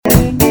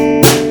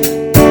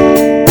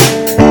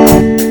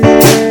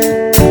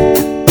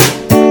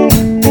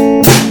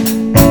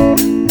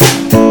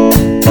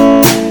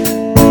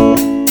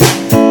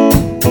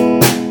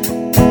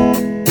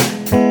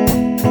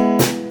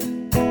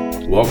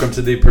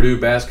to the Purdue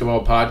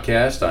Basketball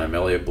Podcast. I'm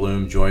Elliot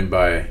Bloom, joined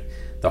by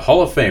the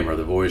Hall of Famer,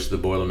 the voice of the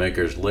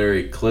Boilermakers,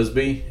 Larry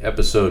Clisby.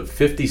 Episode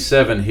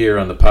 57 here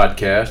on the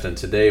podcast, and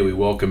today we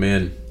welcome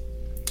in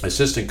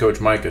assistant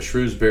coach Micah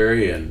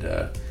Shrewsbury.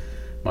 And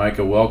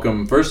Micah,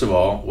 welcome. First of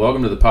all,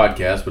 welcome to the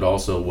podcast, but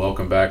also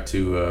welcome back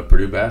to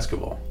Purdue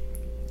Basketball.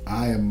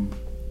 I am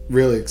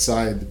really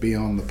excited to be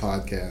on the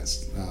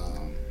podcast.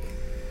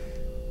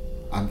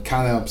 I'm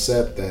kind of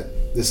upset that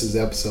this is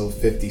episode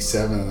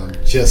 57 and I'm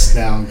just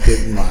now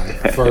getting my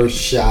first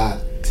shot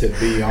to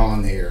be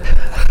on here.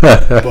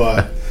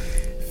 But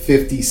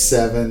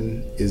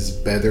 57 is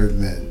better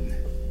than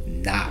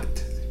not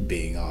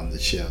being on the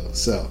show.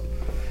 So,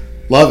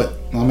 love it.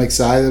 I'm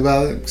excited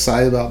about it.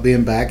 Excited about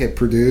being back at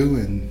Purdue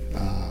and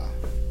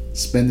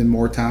spending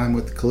more time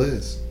with the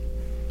Cliz.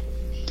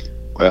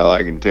 Well,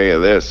 I can tell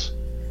you this.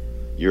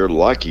 You're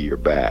lucky you're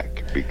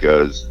back,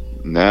 because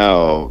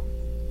now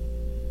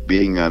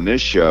being on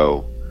this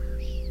show,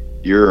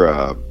 you're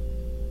going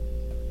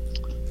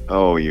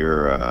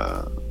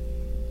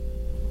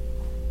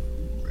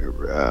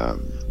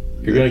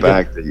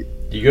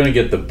to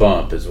get the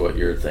bump is what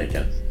you're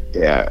thinking.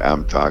 Yeah,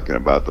 I'm talking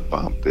about the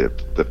bump,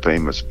 the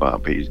famous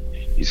bump.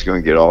 He's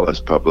going to get all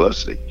this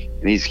publicity,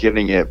 and he's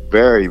getting it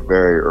very,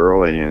 very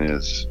early in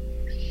his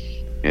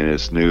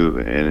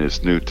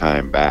new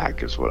time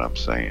back, is what I'm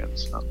saying.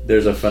 So.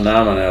 There's a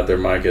phenomenon out there,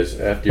 Mike, is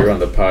after you're on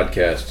the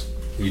podcast,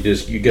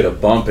 you get a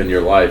bump in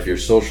your life. Your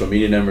social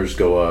media numbers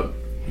go up.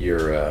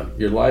 Your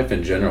life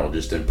in general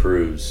just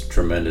improves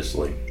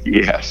tremendously.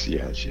 Yes.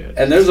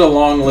 And there's a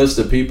long list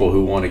of people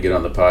who want to get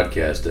on the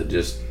podcast that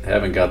just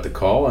haven't got the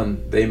call,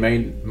 and they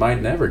might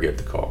never get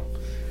the call.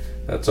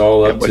 That's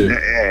all up to.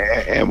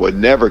 And would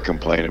never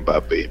complain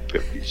about being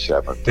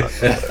 57.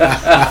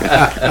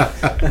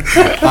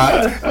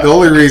 The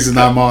only reason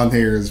I'm on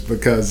here is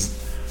because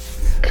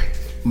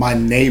my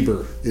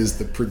neighbor is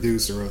the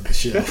producer of the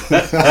show.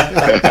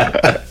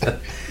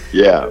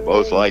 Yeah,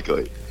 most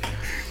likely.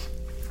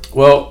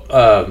 Well,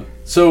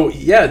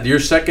 your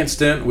second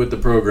stint with the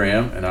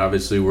program, and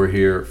obviously we're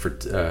here for,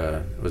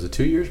 was it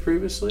 2 years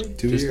previously?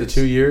 2 years. Just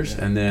the 2 years,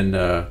 yeah. And then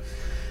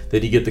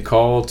you get the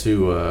call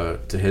to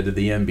head to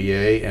the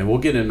NBA, and we'll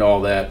get into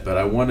all that, but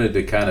I wanted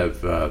to kind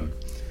of,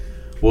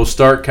 we'll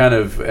start kind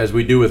of, as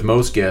we do with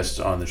most guests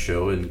on the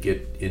show, and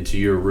get into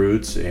your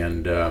roots,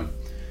 and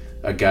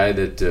a guy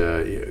that,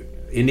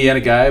 Indiana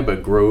guy,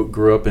 but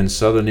grew up in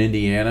southern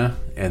Indiana,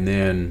 and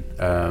then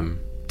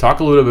talk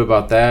a little bit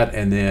about that,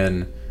 and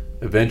then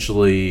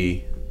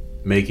eventually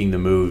making the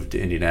move to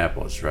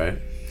Indianapolis, right?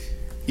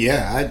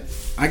 Yeah,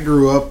 I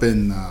grew up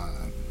in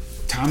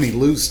Tommy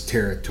Luce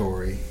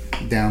territory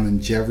down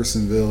in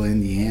Jeffersonville,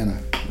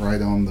 Indiana,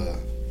 right on the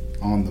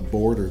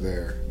border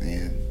there,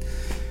 and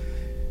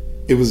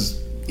it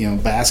was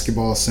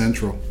basketball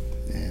central,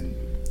 and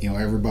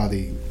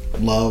everybody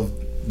loved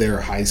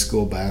their high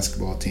school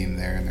basketball team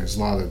there, and there's a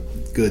lot of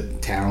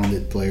good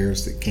talented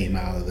players that came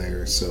out of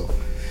there, so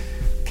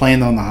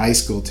playing on the high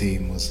school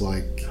team was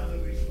like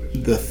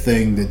the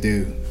thing to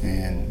do,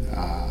 and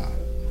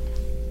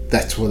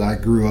that's what I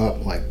grew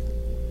up like.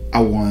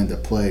 I wanted to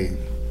play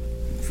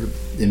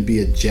and be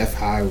a Jeff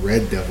High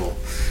Red Devil.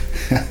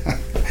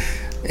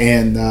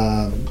 And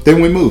then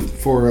we moved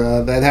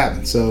before that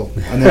happened, so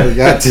I never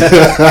got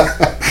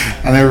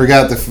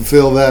to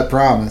fulfill that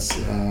promise,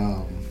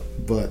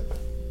 but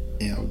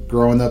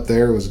growing up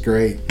there was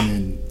great.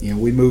 And then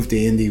we moved to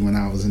Indy when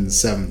I was in the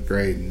 7th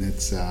grade, and it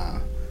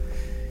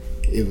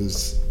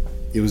was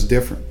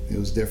different. It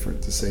was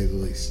different, to say the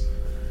least.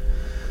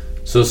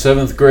 So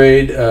 7th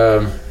grade,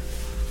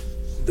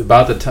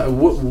 about the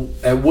time.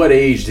 At what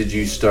age did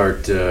you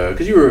start?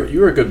 Because you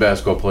were a good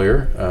basketball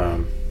player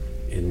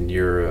in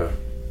your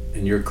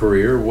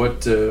career.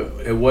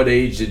 At what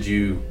age did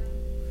you?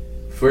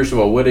 First of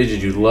all, what age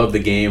did you love the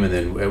game, and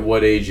then at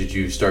what age did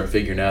you start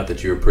figuring out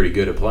that you were pretty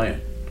good at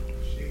playing?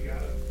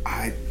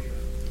 I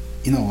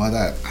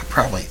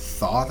probably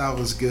thought I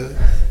was good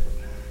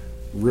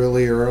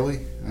really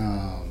early.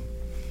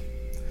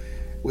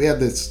 We had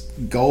this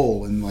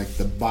goal in like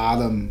the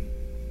bottom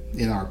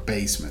in our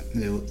basement.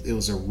 It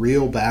was a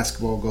real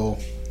basketball goal,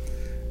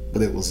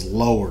 but it was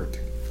lowered,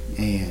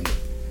 and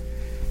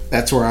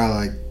that's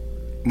where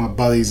my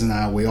buddies and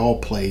I, we all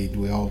played.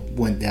 We all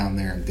went down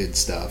there and did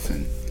stuff.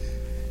 And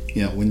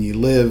when you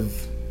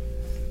live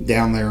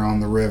down there on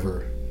the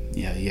river,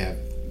 you have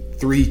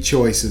 3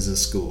 choices of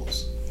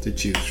schools to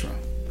choose from.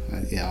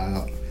 I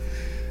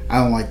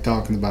don't like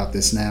talking about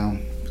this now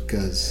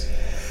because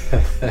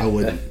I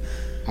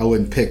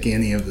wouldn't pick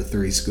any of the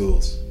 3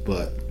 schools,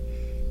 but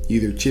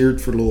you either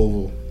cheered for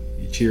Louisville,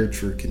 you cheered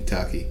for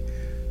Kentucky,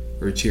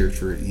 or cheered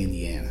for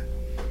Indiana.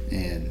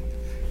 And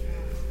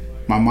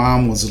my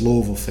mom was a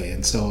Louisville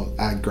fan, so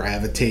I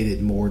gravitated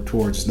more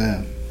towards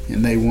them.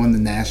 And they won the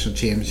national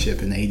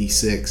championship in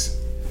 '86.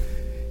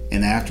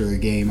 And after the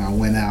game, I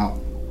went out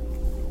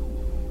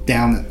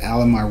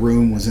of my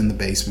room, was in the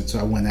basement, so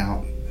I went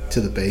out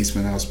to the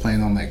basement. I was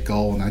playing on that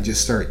goal, and I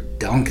just started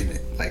dunking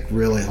it like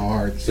really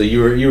hard. So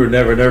you were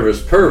never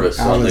nervous Purvis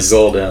on the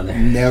goal down there.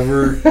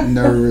 Never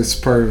nervous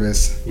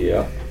Purvis.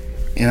 Yeah.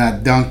 and I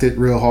dunked it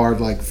real hard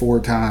like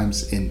 4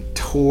 times and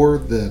tore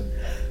the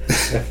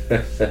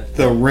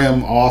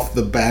rim off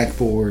the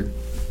backboard,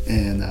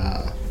 and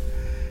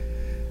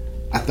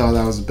I thought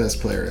I was the best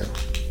player ever.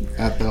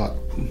 I thought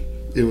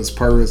it was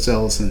Purvis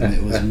Ellison and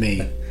it was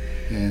me,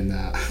 and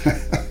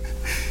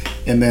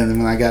and then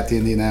when I got to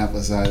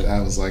Indianapolis,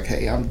 I was like,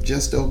 hey, I'm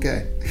just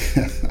okay.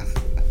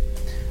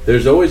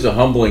 There's always a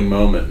humbling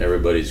moment in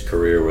everybody's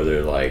career where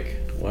they're like,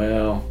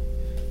 well,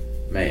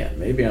 man,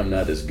 maybe I'm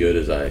not as good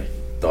as I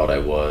thought I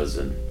was,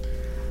 and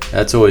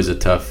that's always a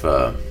tough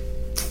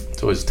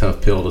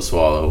pill to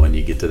swallow when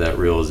you get to that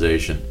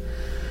realization.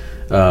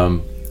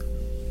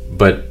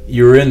 But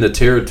you're in the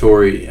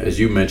territory, as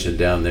you mentioned,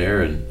 down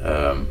there,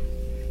 and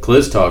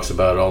Cliz talks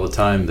about it all the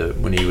time, that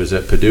when he was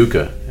at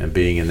Paducah and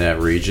being in that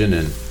region,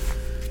 and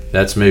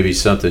that's maybe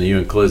something you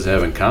and Cliz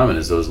have in common,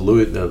 is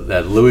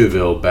that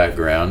Louisville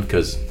background.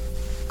 Because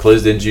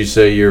Cliz, didn't you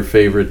say your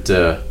favorite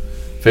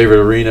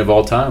arena of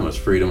all time was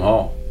Freedom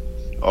Hall?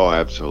 Oh,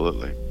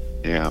 absolutely.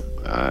 Yeah,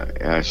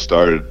 I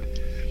started,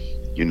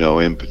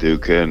 in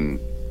Paducah, and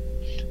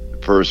the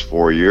first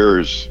 4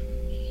 years,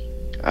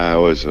 I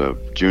was a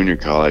junior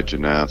college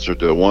announcer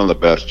to one of the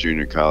best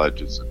junior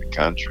colleges in the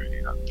country,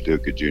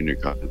 Paducah Junior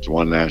College.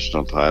 Won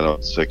national title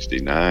in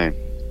 '69,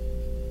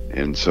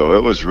 and so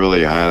it was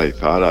really highly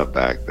thought of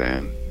back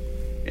then.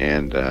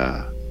 And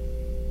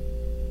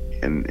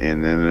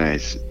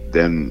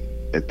then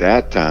at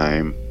that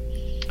time,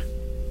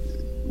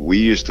 we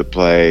used to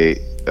play.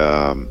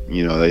 They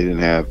didn't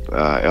have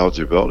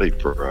eligibility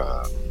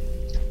for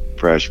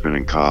freshmen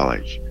in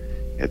college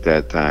at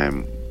that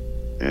time,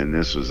 and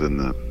this was in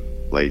the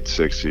late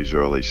 '60s,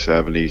 early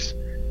 '70s,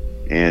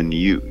 and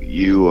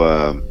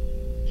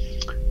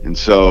and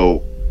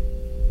so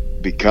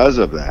because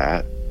of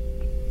that,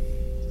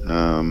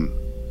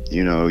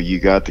 you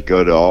got to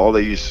go to all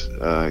these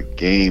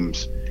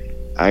games.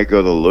 I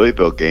go to the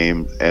Louisville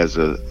game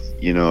it'd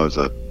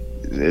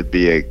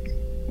be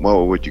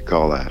what would you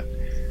call that?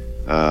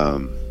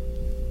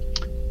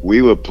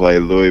 We would play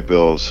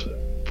Louisville's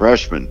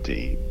freshman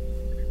team,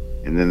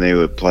 and then they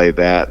would play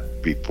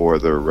that before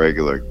their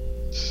regular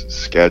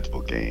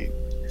schedule game.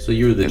 So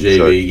you were the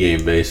JV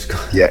game,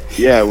 basically.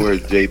 Yeah, we're a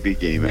JV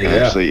game,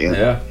 actually.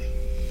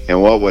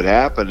 And what would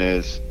happen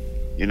is,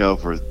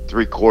 for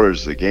 3/4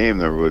 of the game,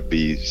 there would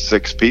be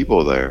 6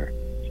 people there.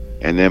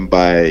 And then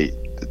by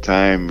the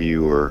time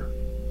you were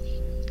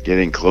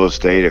getting close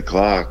to 8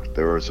 o'clock,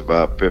 there was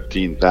about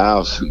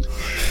 15,000.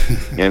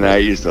 And I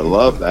used to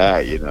love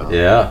that,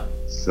 Yeah.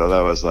 So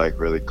that was like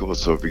really cool.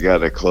 So if you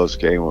got a close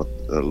game with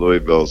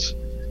Louisville's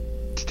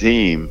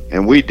team,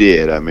 and we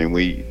did, I mean,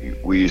 we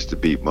used to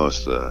beat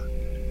most of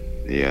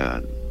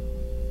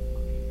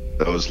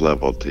those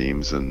level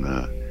teams, and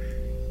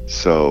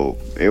so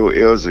it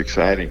was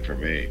exciting for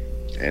me,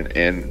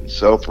 and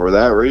so for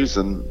that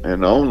reason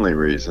and only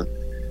reason,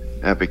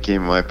 that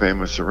became my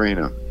famous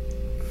arena.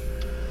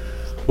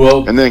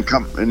 Well, and then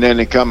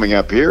coming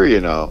up here,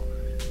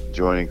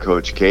 joining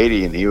Coach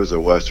Katie, and he was a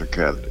Western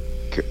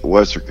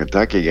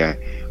Kentucky guy,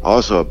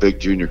 also a big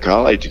junior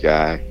college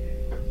guy.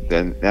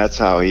 Then that's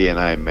how he and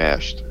I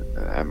meshed.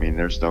 I mean,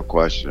 there's no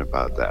question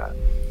about that.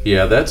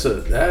 Yeah,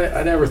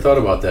 I never thought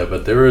about that,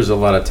 but there is a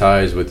lot of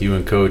ties with you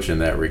and Coach in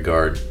that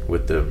regard,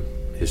 with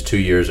his 2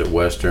 years at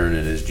Western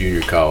and his junior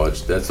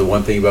college. That's the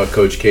one thing about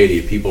Coach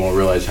Katie. People don't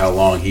realize how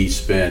long he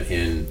spent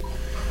in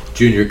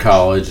junior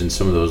college and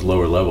some of those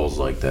lower levels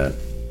like that.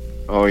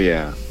 Oh,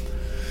 yeah.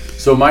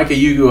 So, Micah,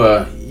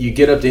 you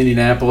get up to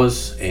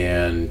Indianapolis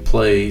and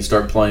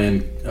start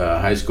playing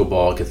high school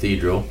ball at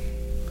Cathedral,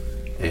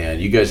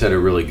 and you guys had a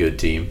really good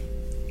team.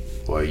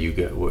 Boy,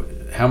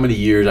 how many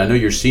years? I know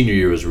your senior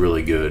year was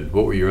really good.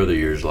 What were your other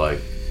years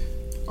like?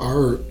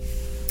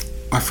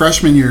 My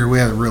freshman year, we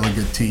had a really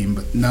good team,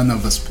 but none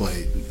of us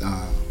played.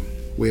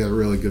 We had a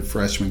really good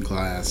freshman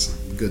class,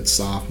 good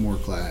sophomore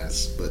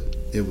class, but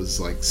it was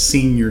like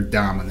senior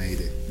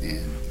dominated,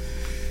 and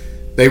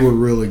they were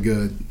really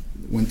good.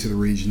 Went to the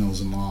regionals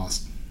and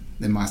lost.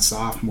 Then my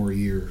sophomore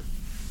year,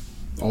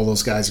 all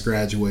those guys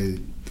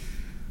graduated.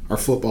 Our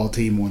football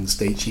team won the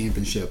state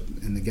championship,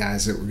 and the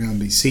guys that were going to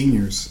be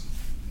seniors,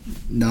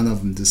 none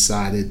of them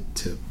decided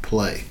to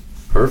play.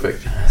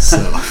 Perfect. So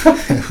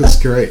it was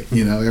great.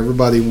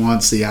 Everybody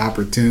wants the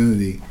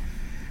opportunity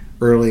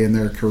early in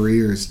their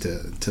careers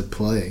to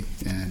play.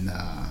 And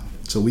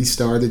so we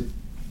started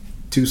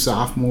 2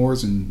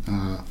 sophomores and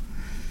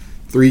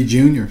 3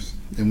 juniors.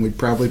 And we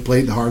probably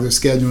played the hardest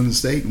schedule in the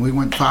state, and we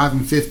went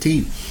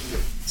 5-15.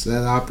 So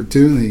that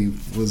opportunity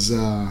was,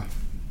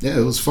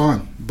 it was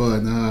fun.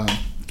 But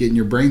getting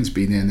your brains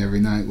beat in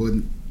every night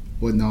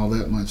wasn't all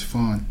that much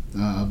fun.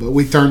 But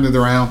we turned it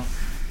around,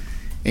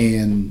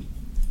 and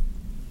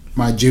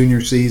my junior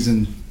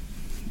season,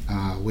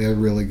 we had a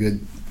really good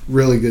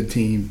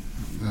team.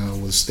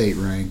 Was state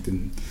ranked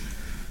and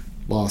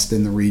lost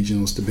in the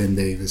regionals to Ben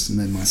Davis. And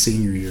then my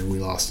senior year, we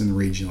lost in the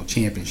regional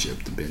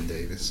championship to Ben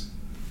Davis.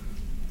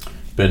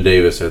 Ben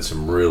Davis had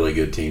some really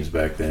good teams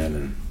back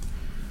then,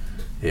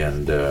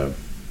 and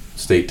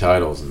state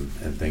titles and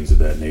things of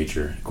that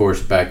nature. Of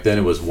course, back then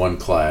it was one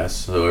class,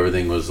 so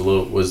everything was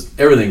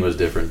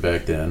different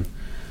back then.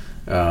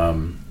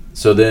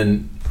 So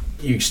then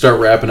you start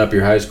wrapping up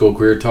your high school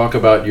career. Talk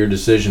about your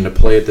decision to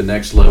play at the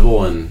next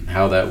level and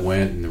how that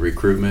went, and the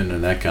recruitment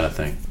and that kind of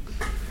thing.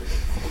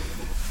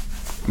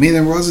 I mean,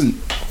 there wasn't,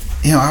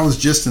 I was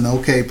just an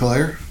okay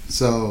player,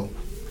 so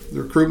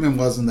the recruitment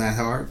wasn't that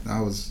hard.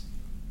 I was,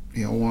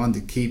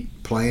 wanted to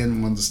keep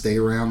playing, wanted to stay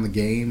around the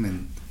game,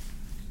 and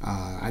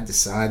I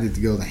decided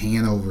to go to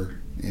Hanover,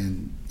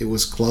 and it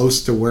was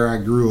close to where I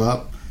grew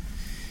up.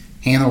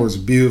 Hanover's a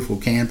beautiful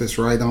campus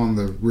right on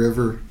the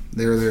river.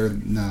 They're there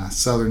in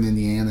southern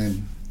Indiana,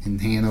 in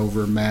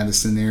Hanover,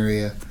 Madison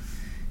area,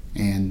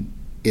 and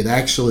it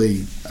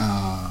actually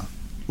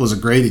was a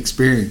great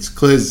experience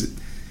because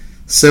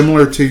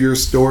similar to your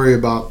story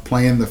about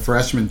playing the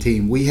freshman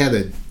team, we had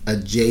a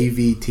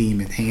JV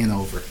team at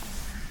Hanover,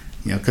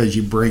 because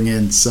you bring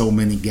in so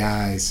many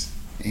guys,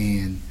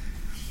 and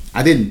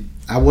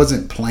I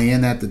wasn't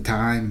playing at the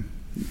time,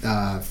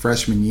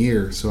 freshman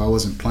year, so I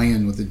wasn't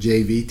playing with the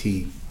JV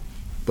team,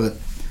 but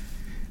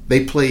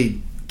they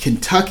played.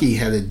 Kentucky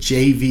had a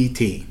JV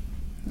team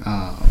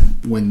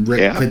when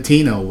Rick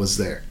Pitino was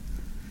there.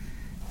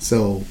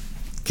 So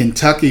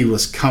Kentucky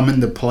was coming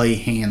to play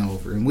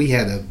Hanover, and we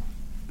had a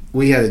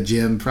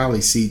gym, probably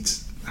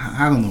seats,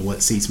 I don't know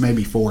what seats,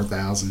 maybe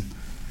 4,000.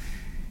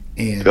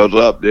 And filled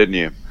up, didn't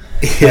you?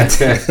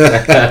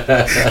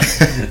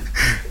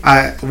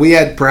 We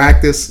had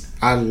practice.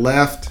 I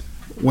left,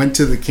 went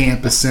to the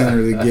campus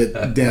center to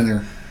get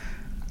dinner.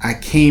 I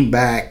came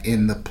back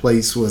and the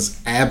place was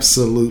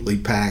absolutely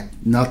packed.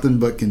 Nothing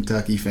but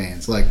Kentucky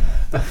fans. Like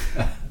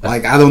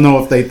I don't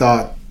know if they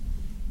thought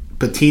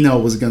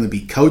Pitino was going to be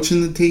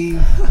coaching the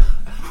team,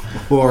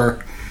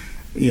 or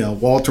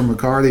Walter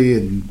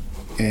McCarty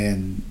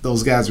and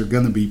those guys are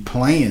going to be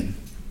playing.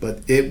 But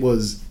it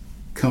was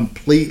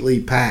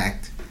completely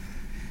packed.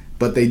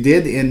 But they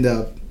did end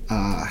up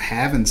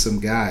having some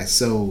guys.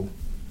 So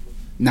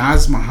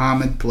Naz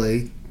Muhammad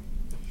played.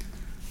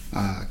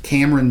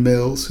 Cameron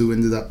Mills, who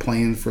ended up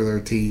playing for their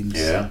teams.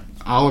 Yeah.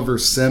 Oliver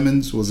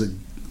Simmons was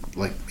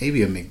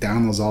maybe a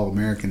McDonald's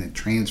All-American that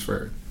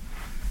transferred.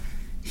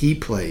 He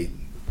played,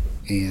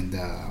 and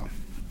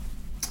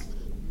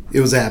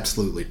it was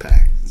absolutely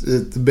packed.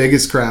 It's the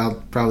biggest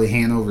crowd, probably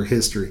Hanover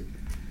history,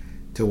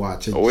 to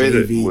watch a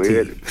JV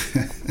team.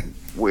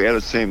 We had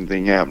the same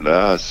thing happen to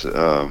us,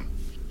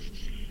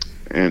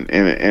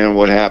 and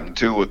what happened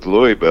too with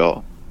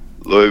Louisville.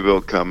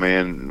 Louisville come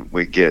in,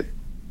 we get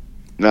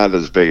not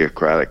as big a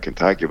crowd at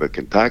Kentucky, but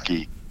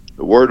Kentucky,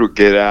 the word would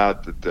get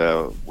out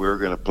that we were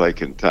going to play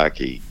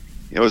Kentucky.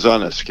 It was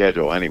on the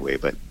schedule anyway,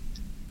 but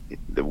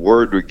the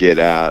word would get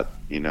out,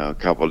 a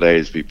couple of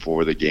days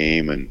before the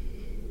game, and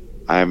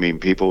I mean,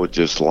 people would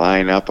just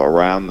line up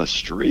around the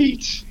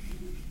streets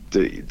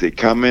to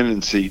come in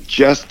and see,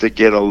 just to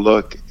get a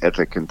look at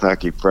the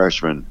Kentucky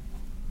freshman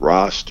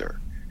roster.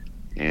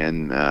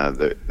 And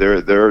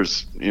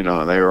there's, they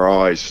were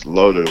always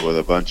loaded with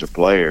a bunch of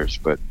players,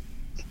 but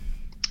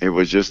it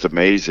was just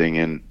amazing,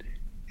 and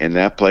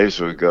that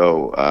place would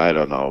go, I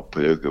don't know,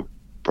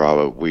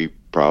 we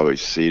probably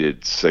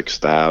seated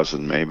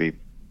 6,000, maybe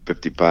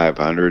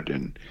 5,500,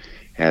 and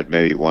had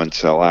maybe one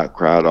sellout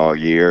crowd all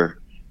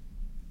year.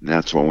 And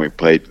that's when we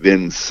played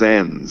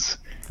Vincennes,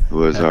 who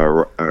was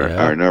our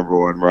number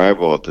one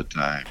rival at the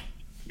time,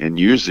 and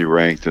usually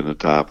ranked in the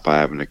top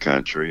 5 in the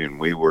country, and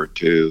we were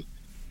too.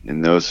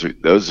 And those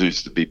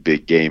used to be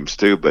big games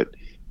too. But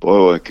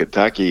boy, when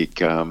Kentucky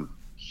come,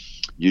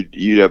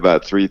 you'd have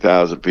about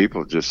 3,000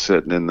 people just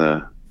sitting in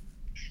the,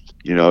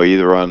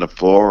 either on the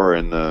floor or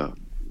in the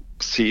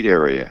seat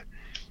area.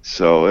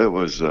 So it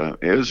was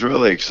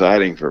really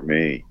exciting for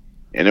me,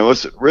 and it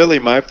was really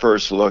my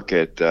first look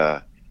at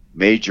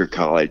major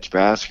college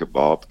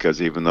basketball,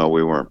 because even though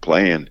we weren't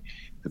playing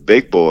the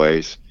big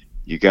boys,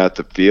 you got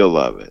the feel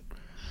of it.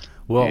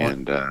 Well,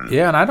 and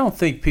I don't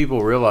think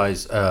people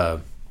realize.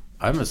 I'm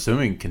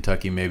assuming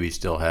Kentucky maybe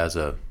still has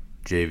a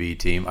JV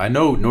team. I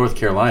know North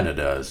Carolina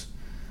does.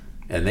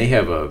 And they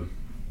have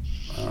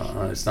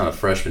it's not a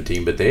freshman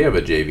team, but they have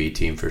a JV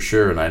team for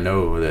sure. And I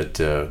know that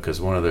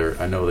because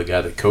I know the guy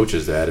that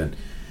coaches that, and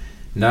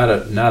not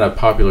a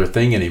popular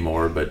thing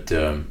anymore. But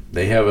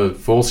they have a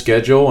full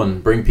schedule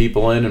and bring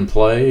people in and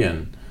play,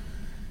 and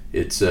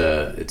it's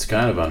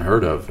kind of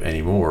unheard of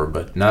anymore.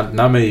 But not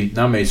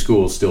many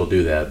schools still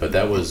do that. But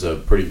that was a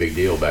pretty big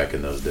deal back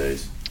in those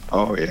days.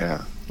 Oh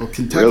yeah. Well,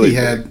 Kentucky really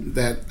had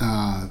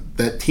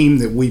that team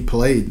that we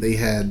played. They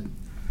had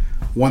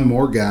one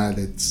more guy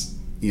that's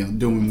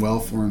doing well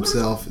for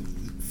himself.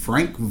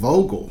 Frank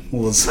Vogel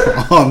was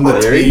on the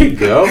team. There you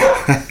go.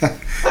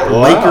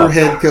 Laker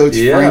head coach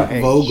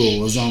Frank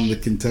Vogel was on the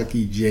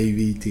Kentucky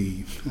JV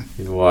team.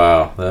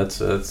 Wow, that's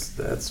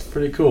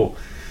pretty cool.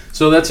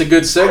 So that's a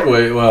good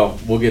segue. Well,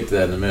 we'll get to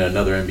that in a minute.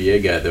 Another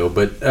NBA guy though.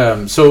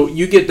 But so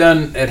you get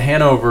done at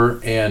Hanover,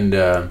 and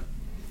at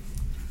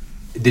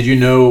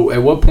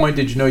what point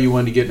did you know you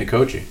wanted to get into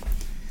coaching?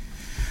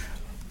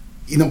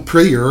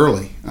 Pretty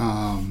early.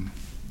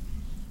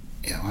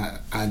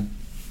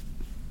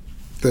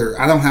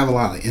 I don't have a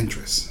lot of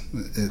interest.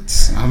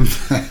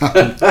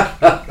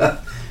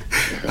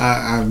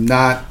 I'm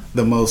not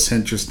the most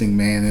interesting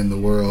man in the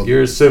world.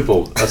 You're a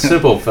simple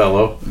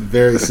fellow.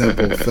 Very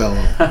simple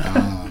fellow.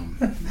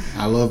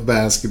 I love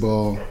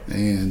basketball,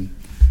 and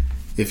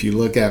if you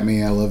look at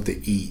me, I love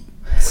to eat.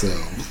 So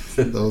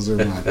those are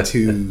my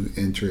two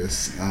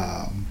interests.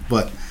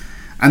 But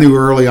I knew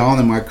early on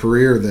in my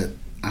career that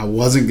I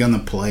wasn't going to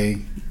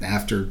play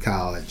after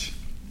college,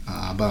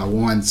 but I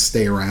wanted to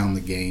stay around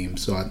the game.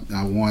 So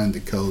I wanted to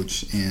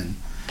coach. And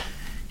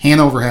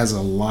Hanover has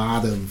a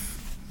lot of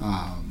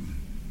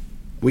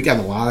we got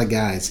a lot of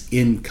guys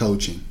in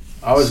coaching.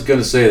 I was going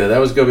to say that. That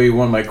was going to be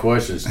one of my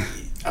questions.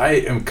 I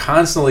am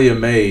constantly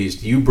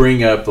amazed. You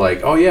bring up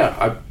like, oh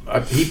yeah,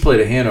 he played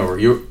at Hanover.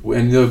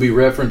 And they'll be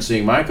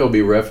referencing. Mike will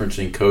be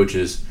referencing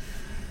coaches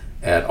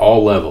at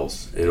all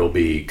levels. It'll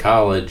be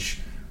college,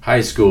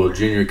 high school,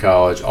 junior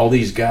college, all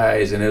these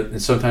guys,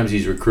 and sometimes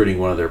he's recruiting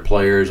one of their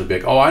players. He'll be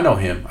like, oh, I know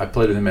him. I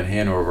played with him at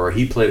Hanover, or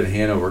he played at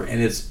Hanover,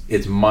 and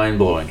it's mind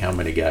blowing how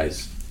many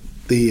guys.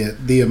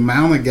 The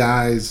amount of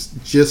guys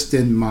just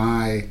in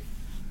my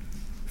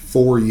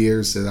 4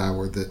 years that I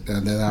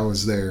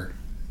was there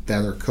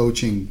that are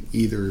coaching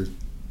either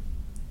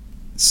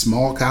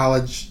small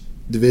college,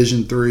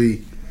 Division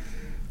III,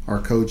 or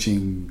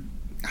coaching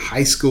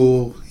high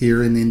school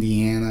here in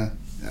Indiana.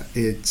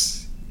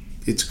 It's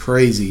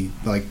crazy.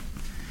 Like,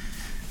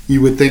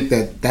 you would think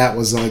that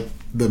was like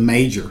the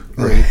major.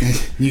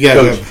 Right? You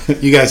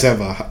guys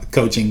have a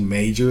coaching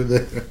major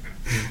there.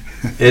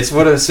 It's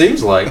what it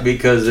seems like,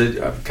 because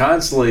I'm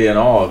constantly in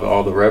awe of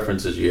all the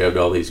references you have to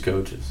all these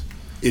coaches.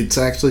 It's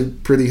actually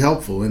pretty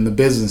helpful in the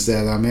business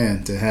that I'm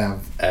in to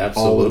have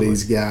all of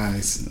these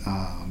guys.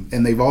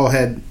 And they've all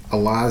had a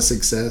lot of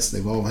success.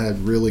 They've all had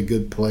really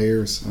good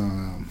players.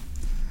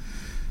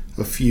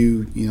 A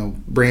few,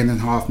 Brandon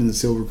Hoffman at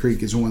Silver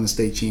Creek has won the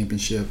state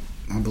championship.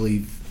 I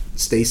believe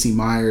Stacy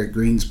Meyer at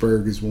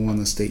Greensburg has won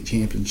the state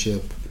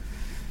championship.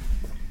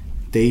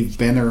 Dave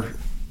Benner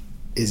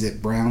is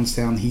at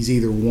Brownstown. He's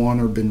either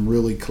won or been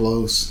really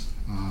close.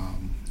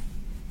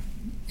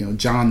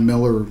 John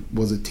Miller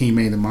was a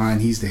teammate of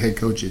mine. He's the head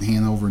coach at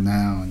Hanover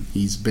now, and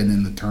he's been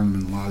in the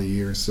tournament a lot of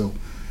years. So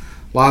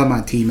a lot of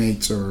my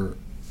teammates are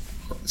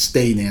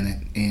stayed in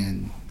it,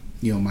 and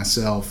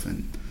myself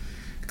and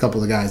a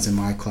couple of guys in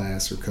my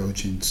class are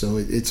coaching. So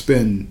it's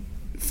been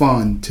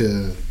fun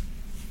to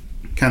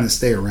kind of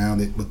stay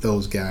around it with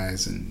those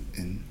guys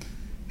and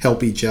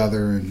help each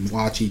other and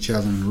watch each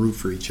other and root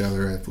for each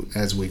other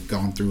as we've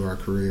gone through our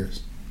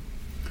careers.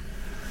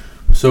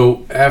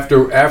 So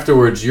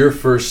afterwards, your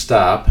first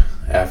stop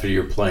after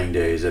your playing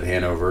days at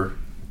Hanover,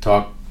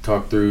 talk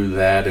through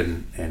that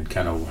and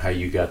kind of how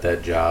you got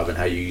that job and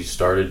how you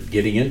started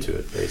getting into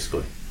it,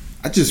 basically.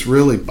 I just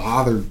really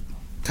bothered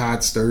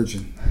Todd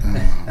Sturgeon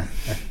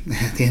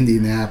at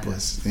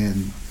Indianapolis,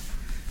 and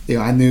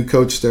I knew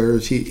Coach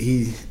Sturge.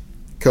 He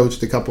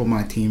coached a couple of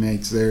my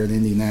teammates there at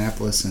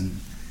Indianapolis, and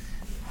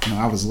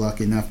I was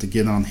lucky enough to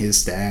get on his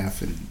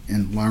staff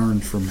and learn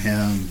from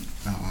him.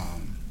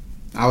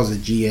 I was a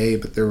GA,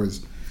 but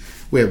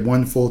we had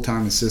one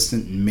full-time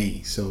assistant and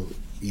me. So,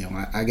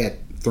 I got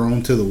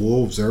thrown to the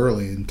wolves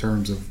early in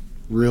terms of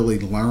really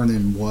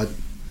learning what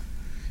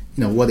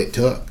it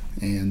took.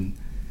 And,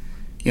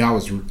 I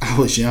was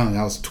young.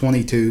 I was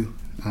 22.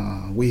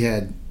 We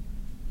had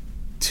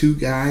two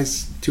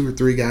or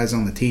three guys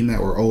on the team that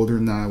were older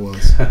than I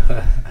was.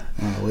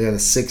 We had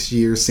a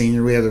 6-year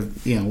senior. We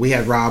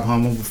had Rob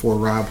Hummel before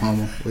Rob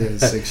Hummel. We had a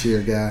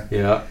 6-year guy.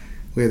 Yeah.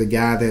 We had a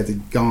guy that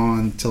had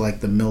gone to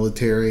the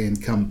military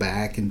and come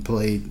back and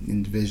played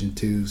in Division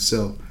II.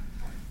 So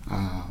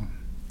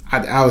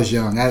I was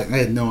young. I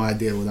had no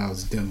idea what I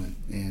was doing,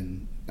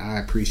 and I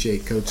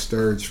appreciate Coach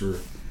Sturge for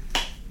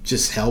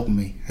just helping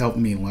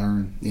me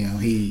learn.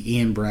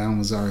 Ian Brown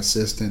was our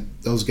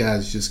assistant. Those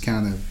guys just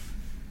kind of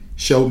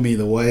showed me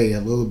the way,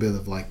 a little bit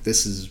of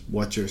this is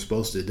what you're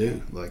supposed to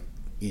do.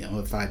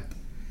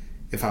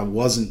 If I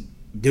wasn't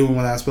doing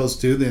what I was supposed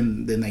to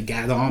do, then they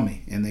got on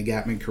me and they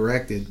got me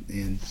corrected,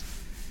 and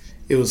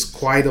it was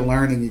quite a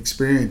learning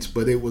experience,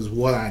 but it was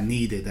what I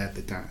needed at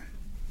the time.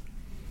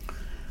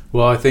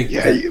 Well, I think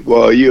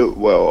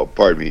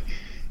pardon me.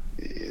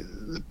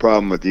 The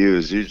problem with you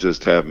is you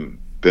just haven't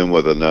been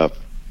with enough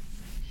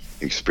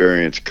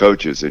experienced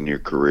coaches in your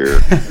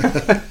career.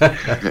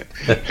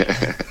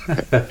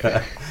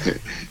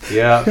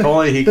 Yeah, if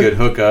only he could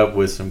hook up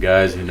with some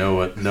guys who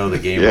know the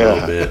game a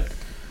little bit.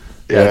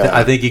 Yeah,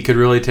 I think he could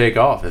really take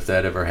off if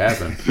that ever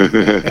happened.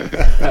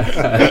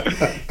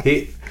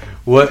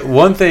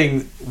 One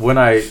thing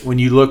when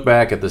you look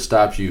back at the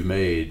stops you've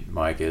made,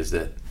 Mike, is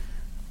that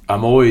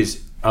I'm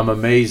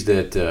amazed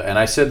at, and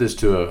I said this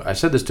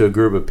to a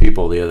group of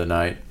people the other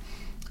night,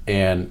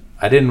 and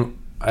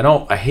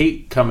I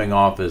hate coming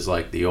off as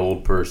the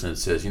old person that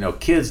says,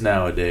 kids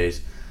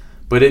nowadays,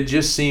 but it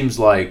just seems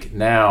like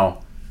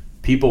now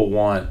people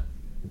want.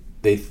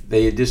 They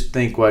just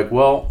think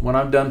when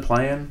I'm done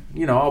playing,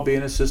 I'll be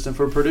an assistant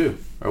for Purdue,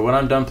 or when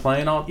I'm done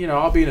playing,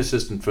 I'll be an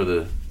assistant for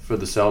the for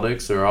the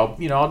Celtics, or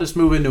I'll just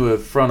move into a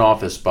front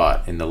office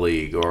spot in the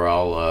league, or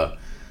I'll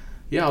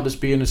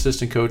just be an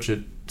assistant coach at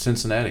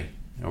Cincinnati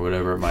or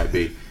whatever it might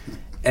be.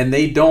 And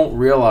they don't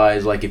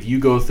realize, like, if you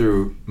go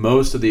through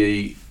most of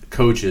the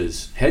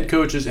coaches, head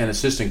coaches and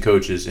assistant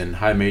coaches in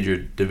high major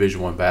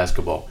Division I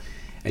basketball,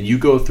 and you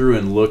go through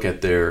and look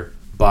at their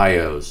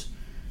bios,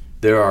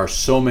 there are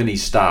so many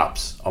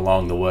stops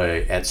along the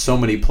way at so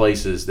many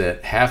places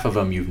that half of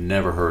them you've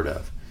never heard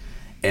of.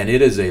 And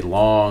it is a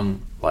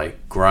long,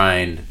 like,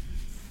 grind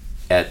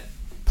at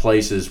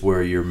places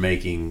where you're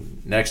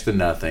making next to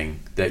nothing,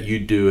 that you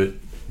do it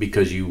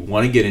because you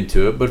want to get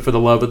into it, but for the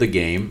love of the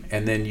game,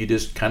 and then you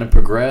just kind of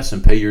progress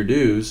and pay your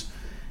dues.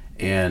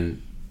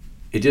 And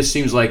it just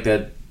seems like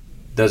that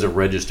doesn't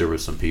register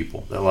with some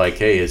people. They're like,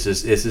 hey, this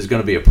is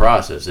going to be a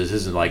process. This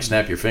isn't like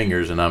snap your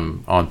fingers and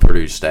I'm on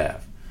Purdue's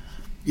staff.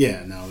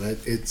 Yeah, no,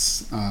 that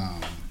it's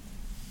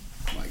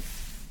like,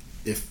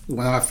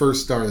 when I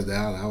first started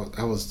out,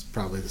 I was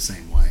probably the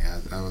same way.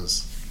 I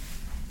was,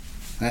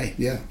 hey,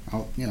 yeah,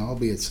 I'll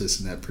be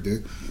assistant at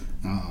Purdue.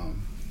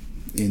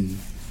 And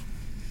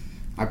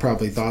I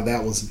probably thought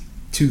that was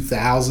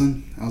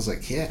 2000. I was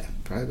like, yeah,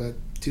 probably about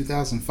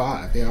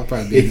 2005. Yeah, I'll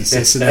probably be an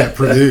assistant at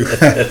Purdue.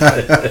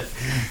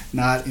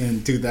 Not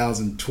in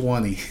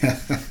 2020.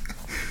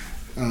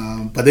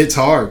 But it's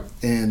hard,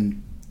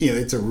 and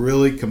it's a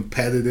really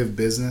competitive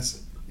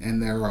business,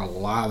 and there are a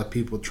lot of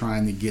people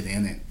trying to get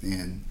in it.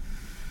 And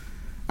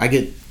I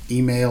get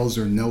emails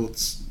or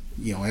notes,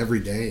 every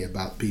day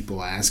about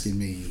people asking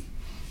me,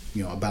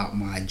 about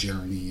my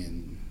journey,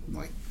 and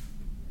like,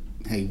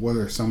 hey, what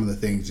are some of the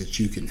things that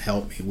you can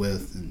help me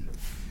with, and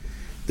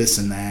this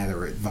and that,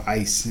 or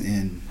advice.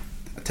 And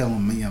I tell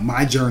them,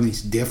 my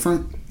journey's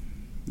different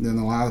than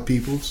a lot of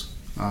people's,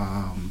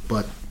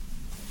 but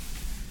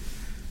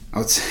I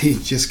would say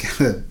just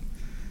gotta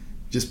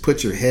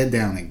put your head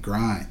down and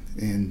grind.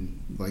 And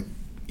like,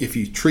 if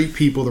you treat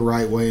people the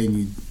right way,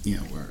 and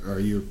or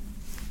you're a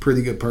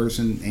pretty good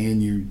person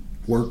and you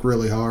work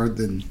really hard,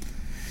 then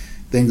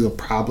things will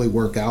probably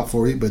work out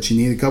for you. But you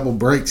need a couple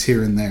breaks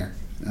here and there.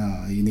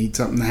 You need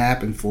something to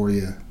happen for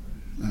you,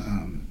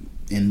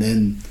 and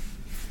then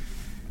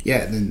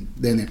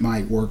it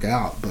might work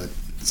out. But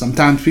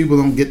sometimes people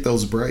don't get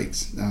those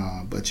breaks.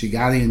 But you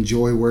got to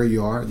enjoy where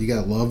you are. You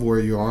got to love where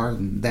you are,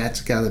 and that's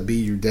got to be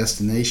your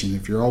destination.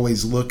 If you're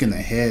always looking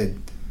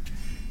ahead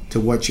to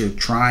what you're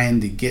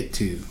trying to get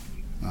to,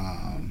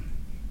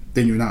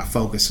 then you're not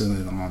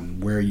focusing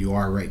on where you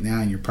are right now,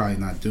 and you're probably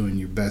not doing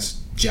your best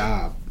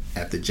job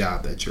at the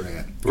job that you're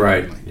at.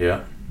 Right.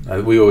 Yeah.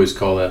 We always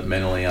call that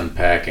mentally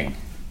unpacking.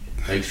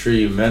 Make sure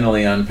you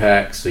mentally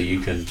unpack so your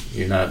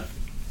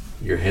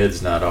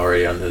head's not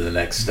already on to the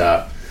next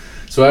stop.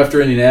 So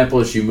after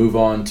Indianapolis, you move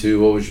on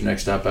to, what was your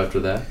next stop after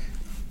that?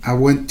 I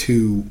went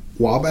to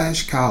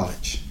Wabash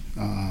College.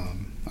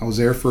 I was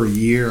there for a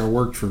year. I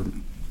worked for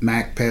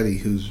Mac Petty,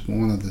 who's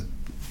one of the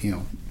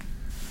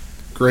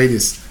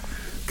greatest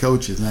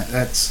coaches.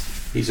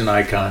 He's an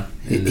icon.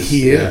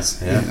 He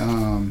is.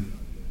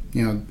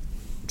 Yeah.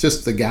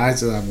 Just the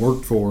guys that I've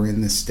worked for in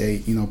this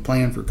state,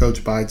 playing for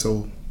Coach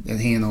Beitzel at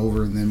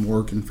Hanover, and then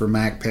working for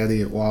Mac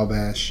Petty at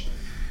Wabash,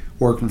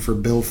 working for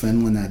Bill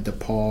Finland at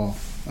DePaul,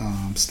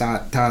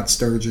 Todd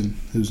Sturgeon,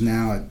 who's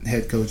now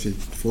head coach at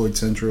Floyd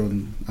Central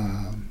and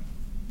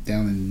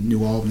down in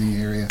New Albany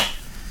area.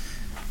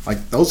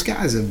 Like, those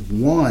guys have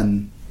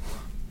won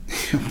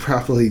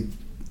probably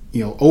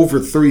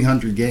over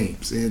 300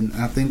 games, and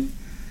I think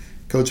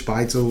Coach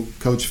Beitzel,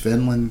 Coach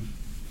Finland,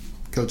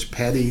 Coach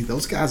Petty,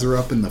 those guys are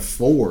up in the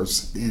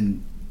 4s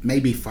in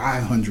maybe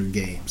 500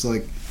 games.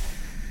 Like,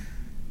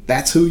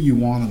 that's who you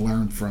want to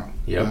learn from.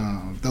 Yep.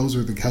 Those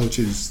are the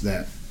coaches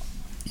that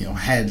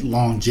had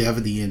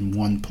longevity in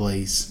one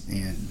place,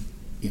 and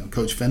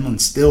Coach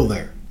Finland's still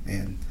there,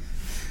 and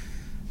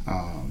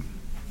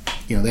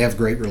they have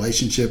great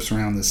relationships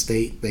around the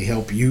state. They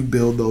help you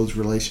build those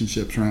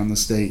relationships around the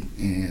state,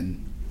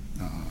 and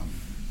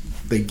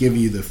they give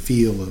you the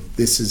feel of,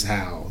 this is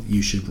how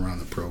you should run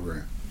a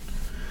program.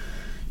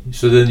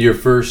 So then your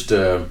first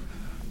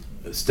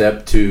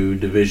step to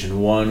Division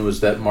I was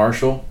that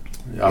Marshall,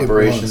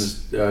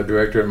 operations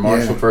director at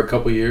Marshall for a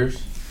couple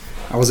years?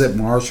 I was at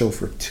Marshall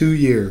for 2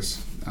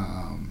 years.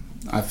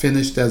 I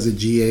finished as a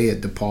GA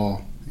at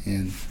DePaul,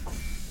 and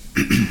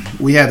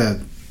we had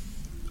an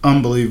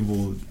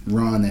unbelievable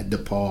run at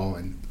DePaul,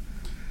 and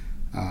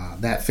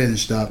that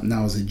finished up, and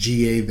I was a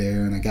GA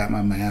there, and I got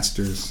my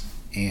master's,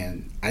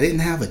 and I didn't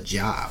have a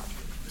job.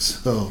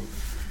 So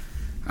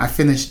I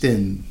finished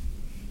in,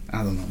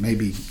 I don't know,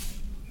 maybe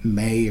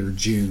May or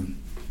June.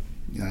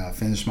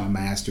 Finished my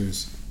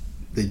master's.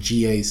 The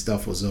GA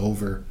stuff was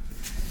over,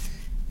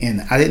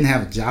 and I didn't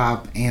have a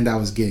job, and I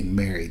was getting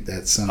married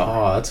that summer.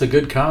 Oh, that's a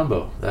good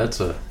combo. That's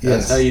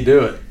how you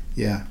do it.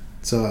 Yeah.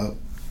 So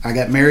I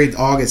got married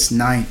August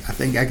 9th. I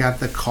think I got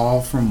the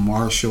call from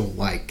Marshall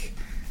like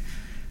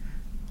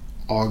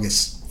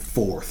August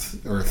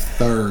 4th or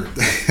 3rd.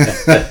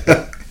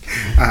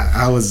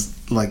 I was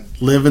like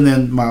living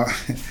at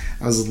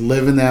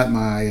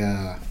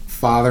my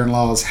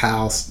father-in-law's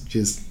house,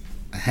 just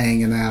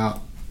hanging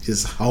out,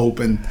 just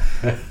hoping.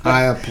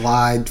 I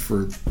applied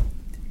for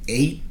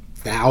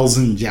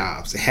 8,000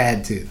 jobs. I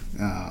had to.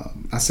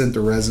 I sent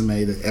a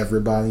resume to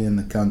everybody in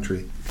the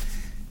country,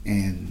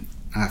 and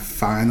I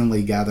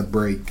finally got a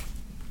break.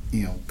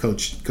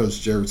 Coach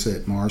Jertz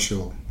at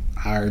Marshall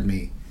hired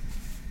me,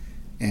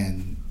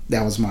 and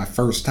that was my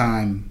first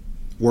time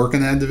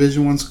working at a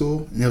Division I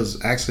school, and it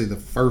was actually the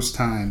first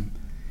time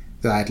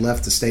that I'd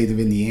left the state of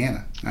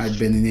Indiana. I'd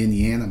been in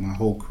Indiana my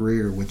whole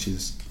career, which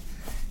is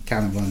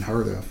kind of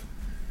unheard of.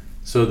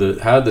 So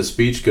how'd the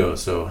speech go?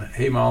 So,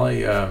 hey,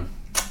 Molly,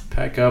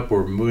 pack up.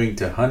 We're moving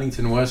to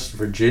Huntington, West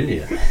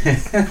Virginia.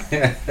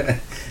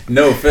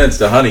 No offense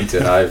to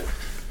Huntington. I'm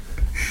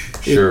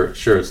sure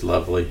it's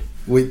lovely.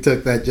 We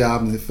took that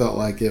job, and it felt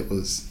like it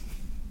was,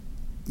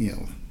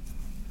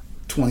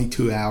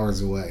 22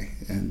 hours away,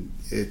 and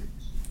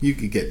you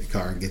could get in the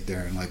car and get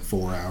there in like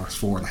 4 hours,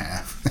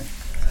 4.5.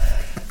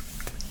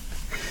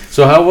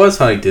 So how was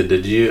Huntington?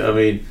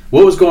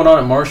 What was going on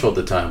at Marshall at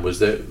the time? Were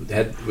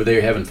they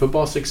having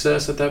football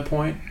success at that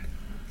point?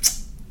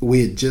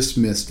 We had just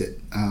missed it.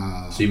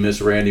 So you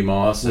missed Randy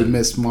Moss? We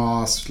missed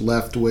Moss,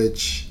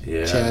 Leftwich,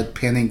 Chad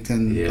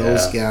Pennington,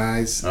 those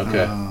guys.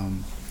 Okay.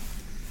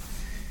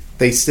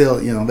 They still,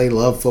 they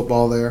love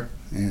football there,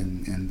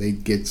 and they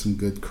get some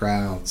good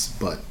crowds,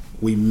 but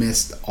we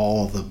missed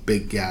all the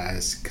big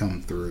guys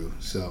come through.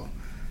 So,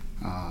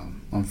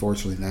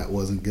 unfortunately, that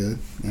wasn't good.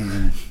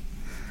 And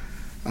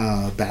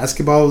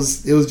basketball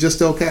was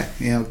just okay.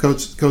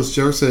 Coach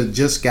Jersa had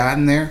just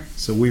gotten there,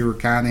 so we were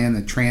kind of in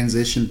a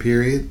transition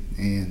period,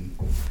 and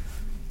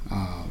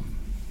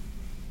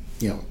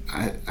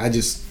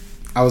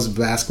I was a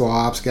basketball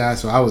ops guy,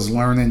 so I was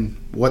learning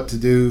what to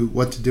do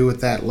at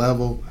that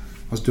level.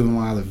 I was doing a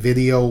lot of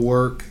video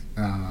work.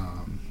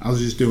 I was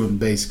just doing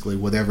basically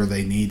whatever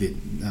they needed,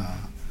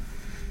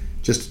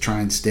 just to try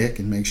and stick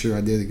and make sure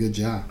I did a good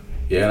job.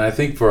 Yeah, and I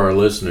think for our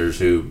listeners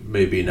who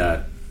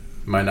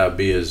might not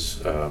be as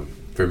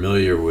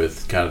familiar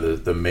with kind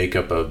of the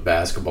makeup of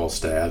basketball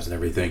staffs and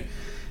everything,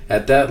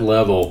 at that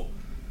level,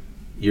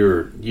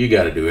 you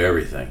got to do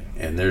everything.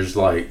 And there's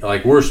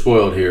like we're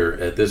spoiled here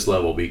at this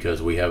level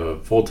because we have a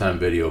full-time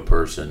video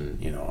person,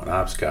 an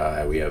ops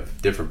guy. We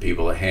have different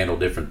people that handle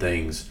different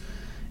things.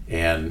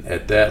 And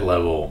at that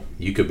level,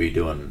 you could be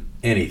doing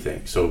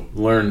anything. So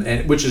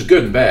learn, which is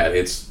good and bad.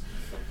 It's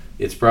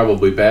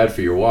probably bad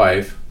for your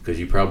wife because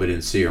you probably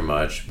didn't see her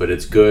much, but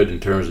it's good in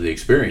terms of the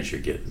experience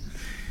you're getting.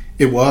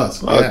 It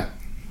was, yeah.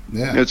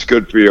 It's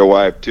good for your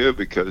wife too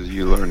because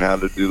you learn how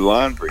to do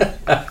laundry.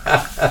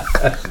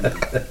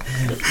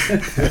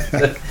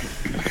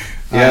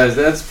 Yeah,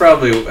 that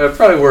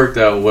probably worked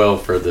out well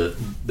for the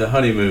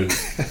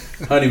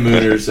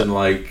honeymooners, and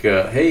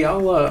hey,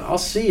 I'll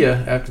see you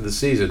after the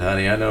season,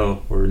 honey. I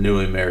know we're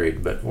newly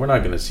married, but we're not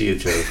going to see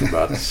each other for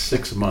about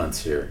 6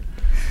 months here.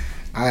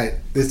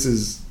 I'd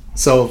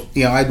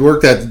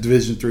worked at the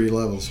Division III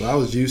level, so I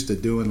was used to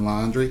doing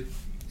laundry,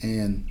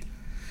 and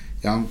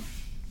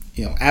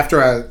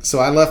after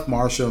I left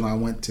Marshall and I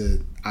went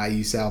to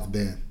IU South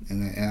Bend,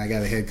 and I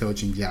got a head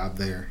coaching job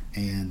there,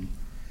 and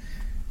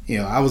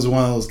I was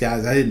one of those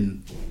guys.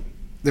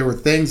 There were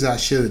things I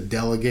should have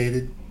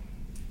delegated,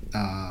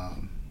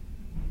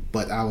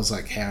 but I was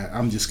like, hey,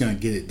 I'm just going to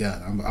get it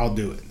done. I'll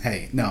do it.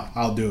 Hey, no,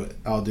 I'll do it.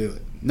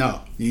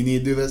 No, you need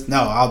to do this?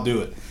 No, I'll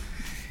do it.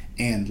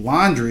 And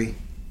laundry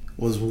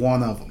was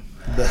one of them.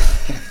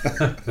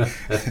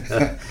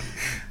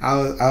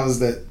 I was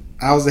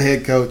the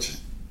head coach.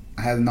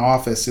 I had an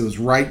office. It was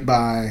right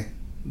by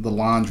the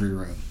laundry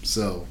room.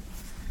 So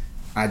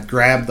I'd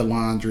grab the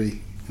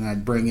laundry and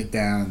I'd bring it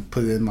down and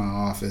put it in my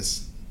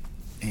office.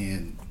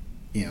 And,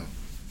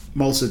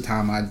 most of the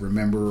time I'd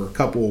remember a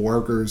couple of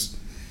workers,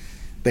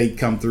 they'd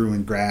come through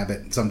and grab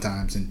it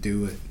sometimes and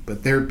do it.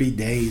 But there'd be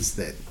days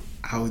that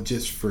I would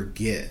just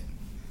forget.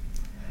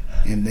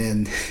 And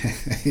then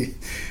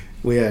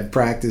we had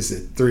practice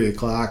at 3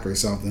 o'clock or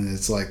something.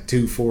 It's like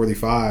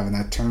 2:45, and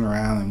I turn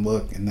around and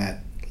look, and that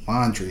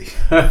laundry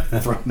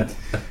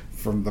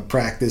from the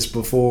practice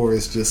before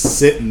is just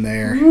sitting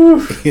there.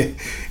 And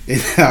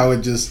I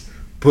would just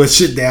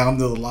push it down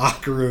to the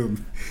locker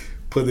room,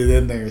 put it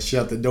in there,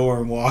 shut the door,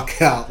 and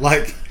walk out.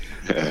 I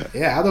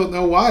don't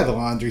know why the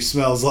laundry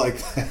smells like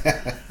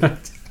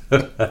that.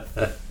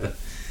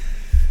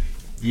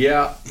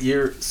 Yeah,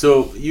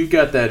 so you've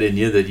got that in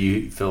you that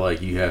you feel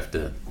like you have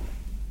to.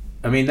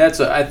 I mean, I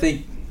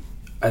think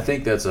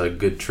that's a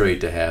good trait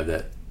to have.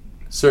 That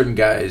certain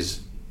guys,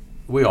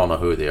 we all know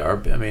who they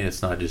are. I mean,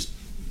 it's not just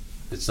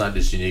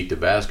unique to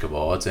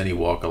basketball. It's any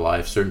walk of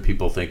life. Certain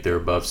people think they're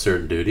above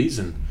certain duties,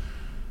 and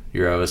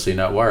you're obviously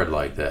not wired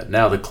like that.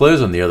 Now, the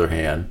Cliz, on the other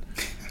hand,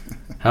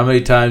 how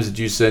many times did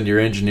you send your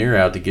engineer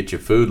out to get you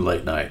food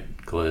late night,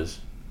 Cliz?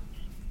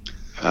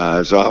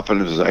 As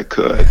often as I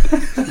could.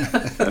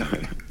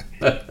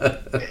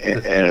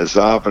 and as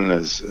often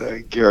as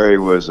Gary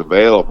was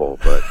available,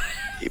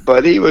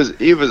 but he was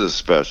a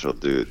special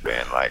dude,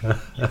 man. Like,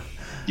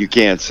 you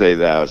can't say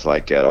that I was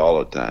like that all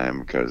the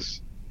time,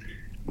 because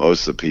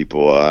most of the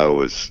people I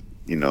was,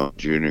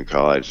 junior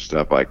college,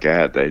 stuff like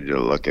that, they just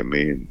look at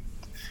me and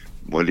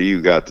what do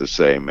you got to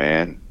say,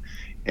 man?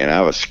 And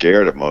I was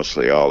scared of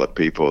mostly all the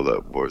people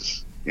that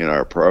was in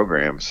our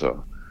program,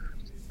 so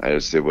I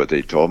just did what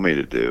they told me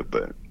to do.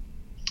 But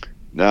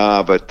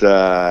no, but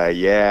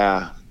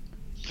yeah,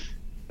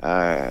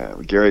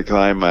 Gary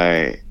Klein,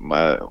 my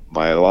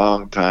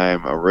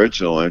longtime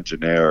original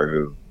engineer,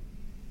 who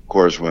of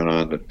course went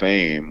on to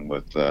fame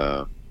with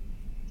a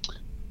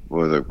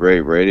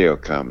great radio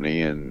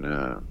company,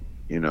 and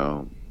you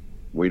know,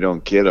 we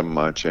don't get him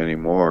much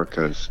anymore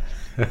because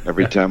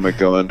every time we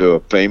go into a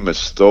famous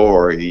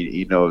store,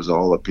 he knows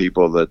all the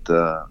people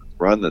that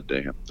run the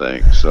damn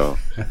thing. So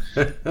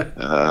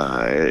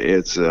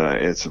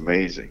it's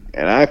amazing.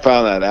 And I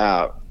found that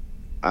out.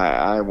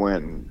 I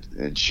went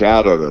and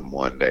shadowed him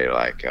one day,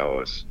 like I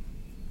was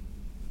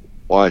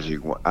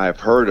watching. I've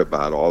heard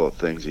about all the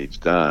things he's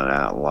done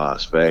out in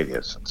Las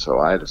Vegas, and so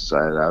I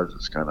decided I was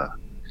just gonna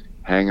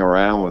hang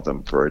around with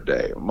him for a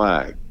day.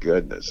 My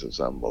goodness, it's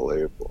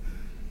unbelievable.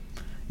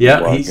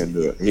 Yeah,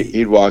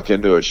 he'd walk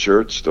into a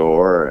shirt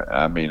store.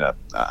 I mean, a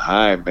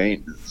high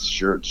maintenance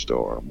shirt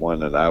store,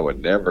 one that I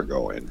would never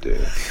go into.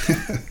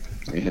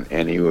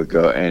 and he would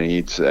go, and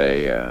he'd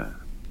say,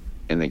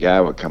 and the guy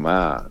would come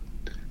out,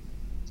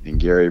 and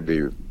Gary'd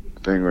be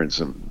fingering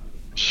some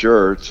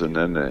shirts, and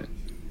then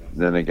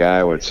the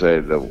guy would say,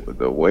 the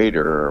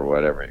waiter or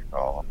whatever you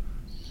call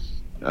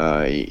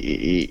him,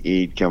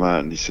 he'd come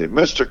out and he'd say,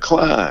 "Mr.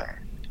 Klein,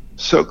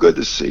 so good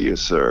to see you,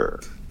 sir.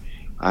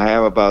 I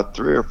have about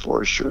 3 or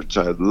 4 shirts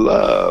I'd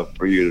love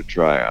for you to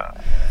try on."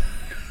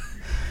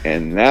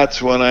 And that's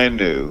when I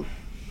knew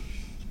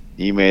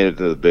he made it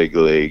to the big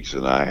leagues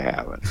and I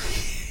haven't.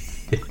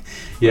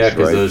 Yeah,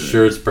 because those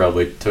shirts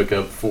probably took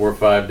up 4 or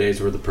 5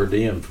 days worth of per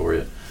diem for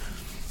you.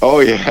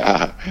 Oh,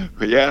 yeah.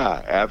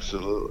 Yeah,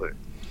 absolutely.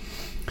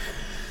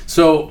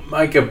 So,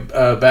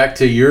 Micah, back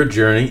to your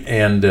journey,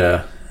 and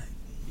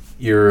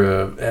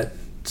you're at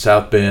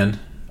South Bend,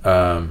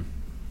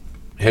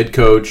 head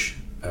coach,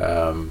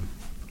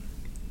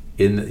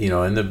 in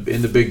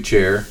the big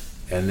chair,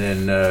 and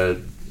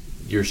then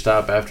your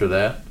stop after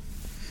that.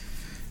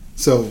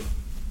 So,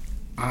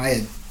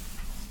 I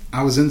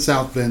was in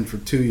South Bend for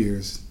 2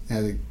 years,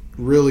 had a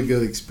really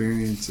good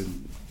experience,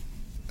 and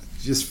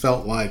just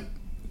felt like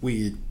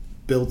we had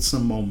built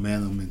some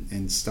momentum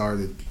and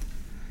started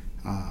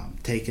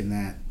taking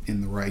that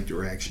in the right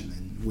direction.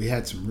 And we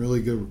had some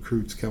really good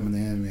recruits coming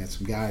in. We had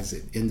some guys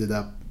that ended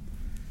up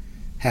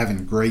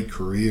having great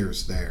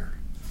careers there.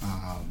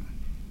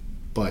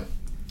 But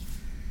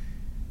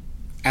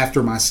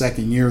after my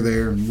second year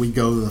there, and we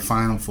go to the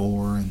Final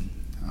Four, and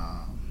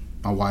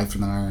my wife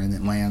and I are in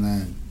Atlanta,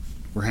 and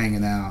we're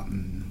hanging out,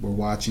 and we're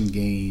watching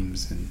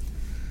games. And,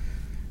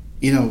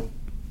 you know,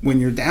 when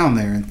you're down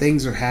there and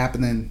things are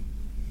happening,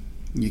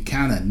 you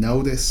kind of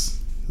notice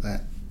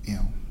that, you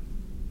know,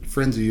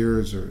 friends of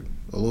yours are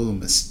a little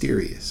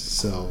mysterious.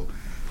 So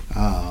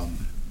I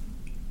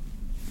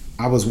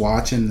was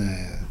watching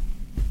the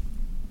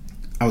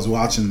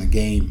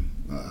game,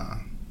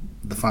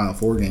 the Final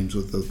Four games,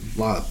 with a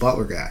lot of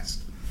Butler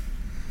guys.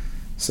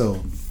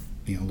 So,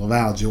 you know,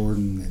 LaVall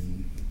Jordan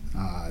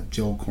and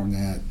Joel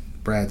Cornette,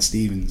 Brad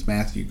Stevens,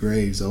 Matthew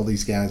Graves, all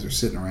these guys are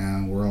sitting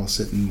around. We're all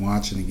sitting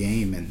watching the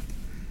game, and,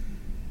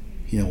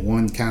 you know,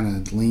 one kind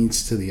of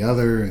leans to the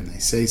other and they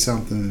say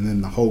something, and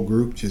then the whole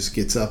group just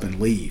gets up and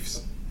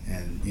leaves.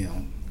 And, you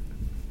know,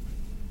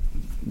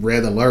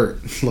 red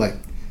alert, like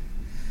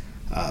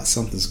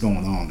something's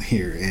going on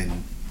here.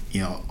 And, you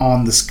know,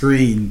 on the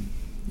screen,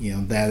 you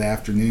know, that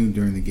afternoon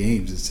during the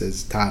games, it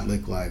says Todd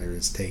Licklider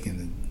is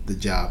taking the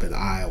job at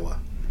Iowa.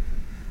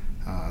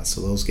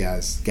 So those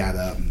guys got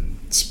up and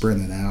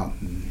sprinted out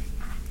and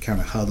kind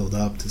of huddled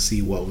up to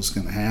see what was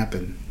going to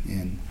happen.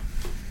 And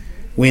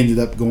we ended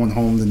up going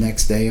home the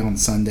next day on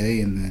Sunday,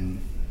 and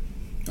then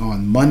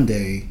on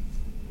Monday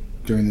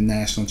during the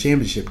national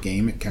championship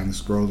game, it kind of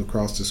scrolled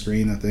across the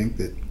screen, I think,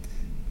 that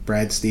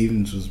Brad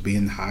Stevens was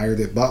being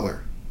hired at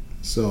Butler.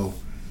 So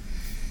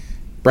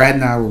Brad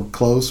and I were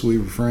close. We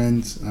were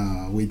friends.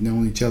 We'd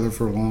known each other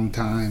for a long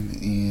time,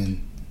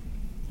 and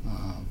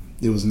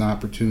it was an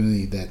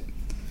opportunity that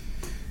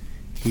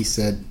he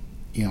said,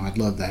 you know, "I'd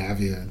love to have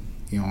you,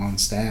 you know, on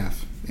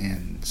staff."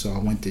 And so I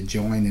went to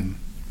join him.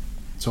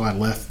 So I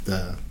left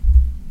the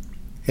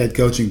head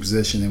coaching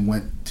position and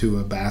went to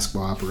a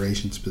basketball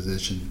operations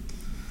position,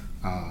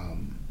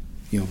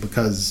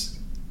 because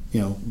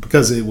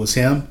it was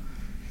him,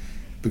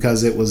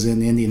 because it was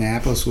in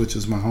Indianapolis, which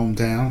is my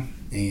hometown,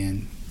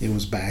 and it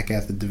was back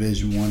at the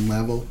Division I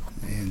level,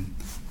 and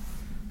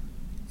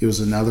it was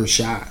another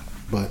shot.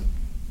 But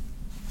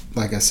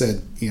like I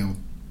said, you know,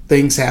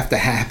 things have to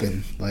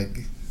happen.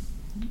 Like,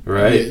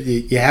 right,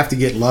 you have to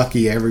get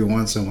lucky every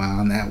once in a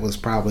while, and that was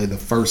probably the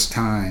first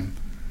time,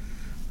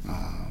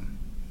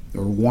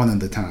 or one of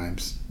the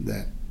times,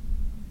 that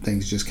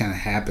things just kind of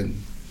happened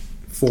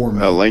for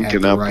me linking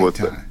at the up right with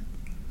time.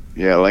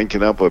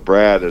 Linking up with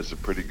Brad is a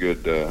pretty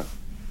good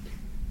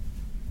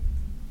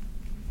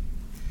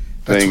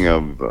thing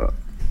of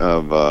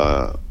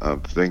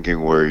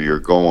thinking where you're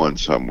going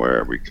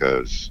somewhere,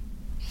 because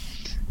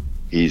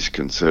he's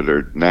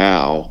considered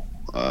now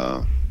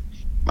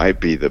might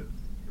be the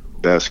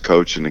best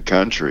coach in the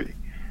country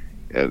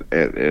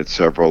at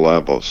several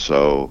levels.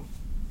 So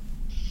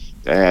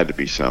that had to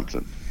be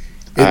something.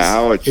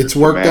 It's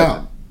worked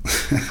out.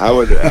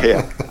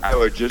 I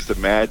would just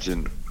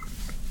imagine.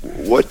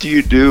 What do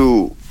you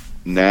do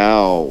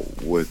now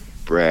with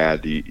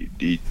Brad?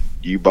 Do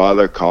you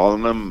bother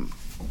calling him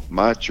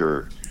much,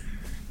 or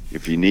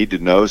if you need to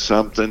know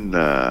something,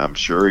 I'm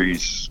sure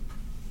he's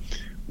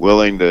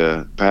willing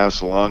to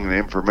pass along the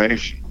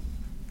information.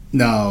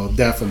 No,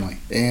 definitely.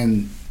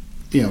 And,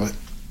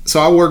 so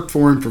I worked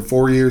for him for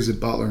 4 years at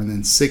Butler and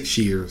then 6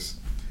 years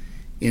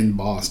in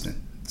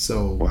Boston.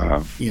 So,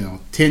 wow.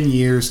 10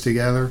 years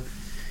together.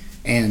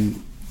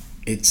 And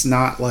it's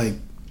not like,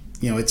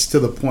 it's to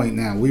the point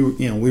now.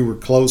 We were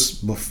close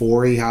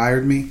before he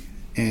hired me,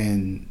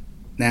 and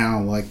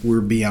now, like,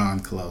 we're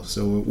beyond close.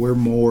 So we're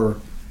more,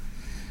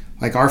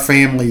 like, our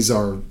families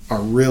are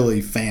really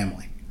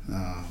family.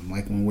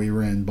 Like when we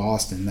were in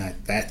Boston,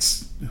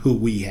 that's who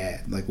we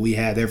had. Like, we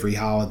had every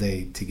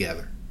holiday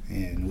together,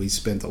 and we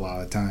spent a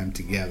lot of time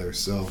together.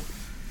 So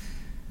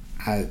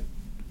I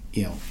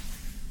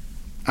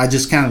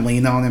just kind of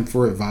lean on him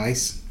for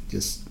advice.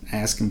 Just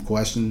ask him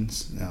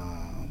questions.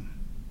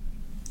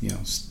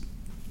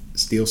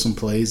 Steal some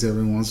plays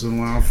every once in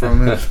a while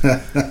from him.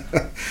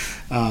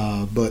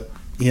 But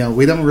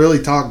we don't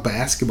really talk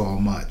basketball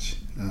much.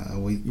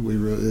 We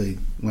really,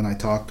 when I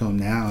talk to him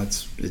now,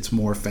 it's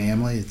more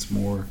family. It's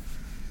more,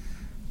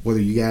 what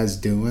are you guys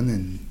doing?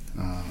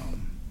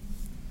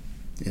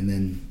 And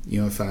then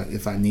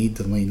if I need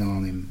to lean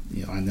on him,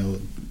 I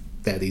know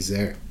that he's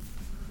there.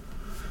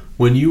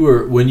 When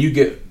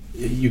you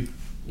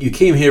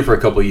came here for a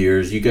couple of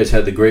years, you guys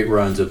had the great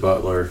runs at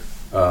Butler,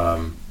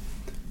 and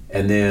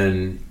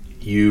then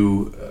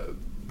you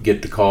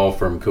get the call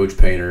from Coach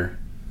Painter.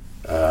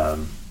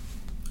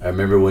 I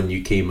remember when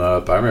you came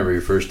up. I remember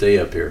your first day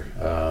up here.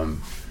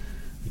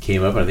 You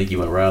came up, and I think you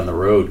went around the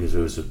road because it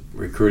was a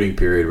recruiting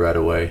period right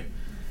away.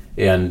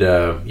 And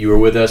you were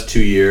with us 2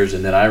 years,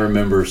 and then I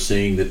remember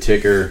seeing the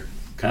ticker,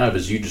 kind of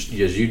as you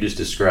just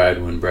described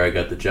when Brad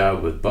got the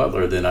job with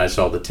Butler. Then I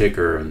saw the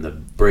ticker and the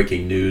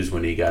breaking news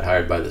when he got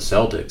hired by the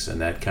Celtics, and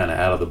that kind of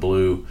out of the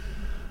blue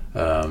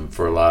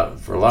for a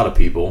lot of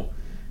people.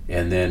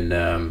 And then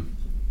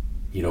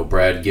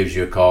Brad gives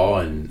you a call,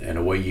 and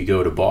away you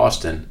go to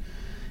Boston.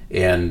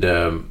 And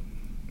how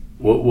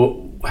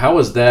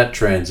was that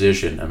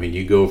transition? I mean,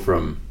 you go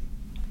from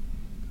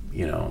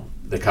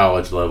the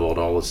college level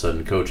to all of a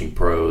sudden coaching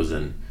pros,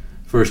 and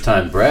first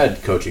time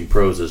Brad coaching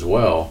pros as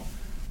well.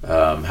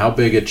 How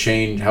big a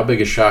change? How big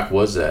a shock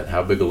was that?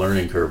 How big a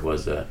learning curve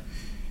was that?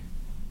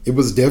 It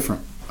was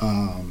different,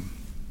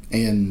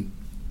 and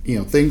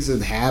things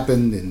had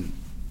happened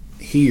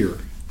here,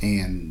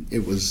 and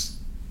it was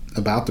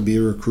about to be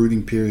a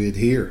recruiting period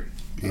here,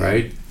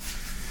 right?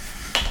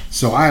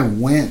 So I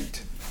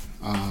went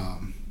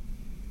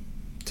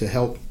to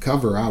help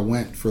cover. I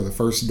went for the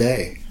first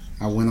day.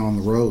 I went on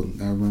the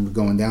road. I remember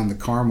going down to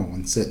Carmel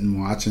and sitting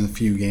and watching a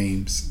few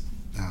games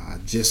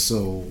just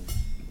to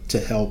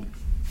help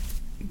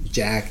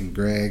Jack and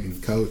Greg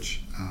and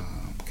Coach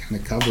kind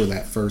of cover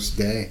that first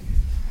day.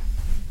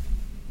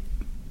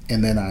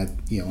 And then I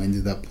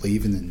ended up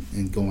leaving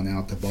and going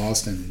out to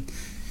Boston.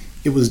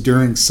 It was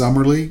during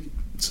summer league,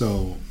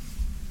 so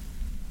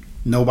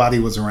nobody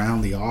was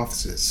around the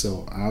offices,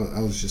 so I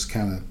was just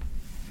kind of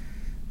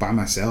by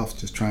myself,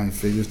 just trying to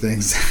figure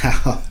things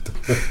out.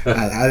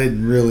 I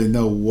didn't really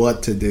know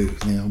what to do.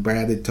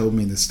 Brad had told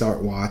me to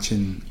start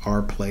watching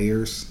our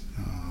players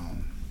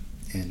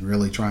and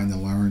really trying to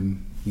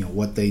learn,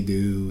 what they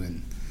do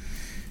and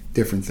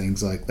different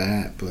things like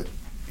that. But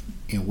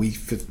we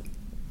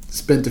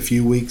spent a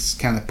few weeks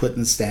kind of putting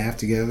the staff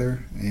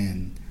together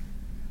and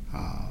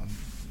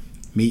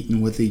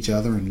meeting with each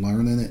other and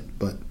learning it.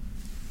 But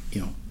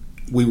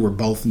we were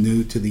both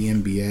new to the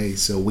NBA,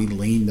 so we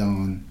leaned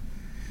on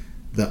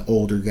the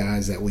older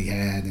guys that we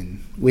had.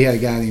 And we had a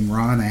guy named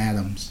Ron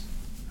Adams,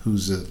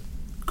 who's a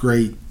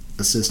great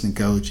assistant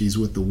coach. He's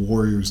with the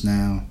Warriors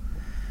now.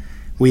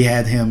 We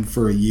had him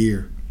for a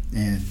year,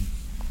 and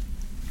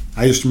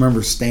I just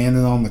remember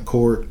standing on the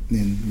court,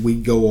 and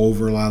we'd go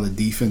over a lot of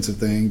defensive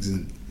things,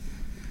 and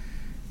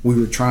we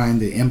were trying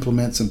to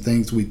implement some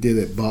things we did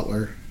at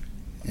Butler,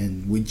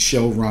 and we'd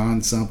show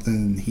Ron something,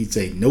 and he'd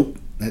say, "Nope,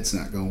 that's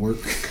not going to work."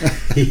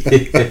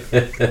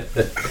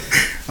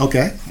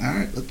 Okay, all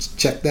right, let's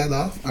check that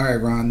off. All right,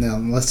 Ron, now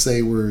let's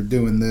say we're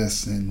doing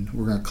this, and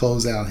we're going to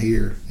close out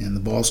here, and the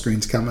ball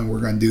screen's coming,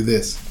 we're going to do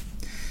this.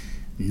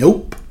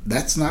 Nope,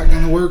 that's not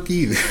going to work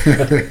either.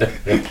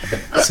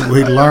 So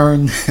we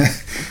learned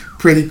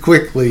pretty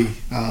quickly.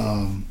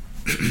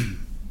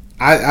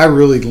 I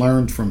really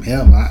learned from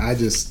him. I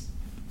just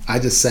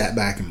sat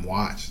back and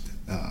watched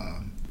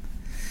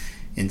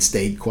and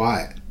stayed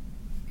quiet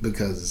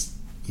because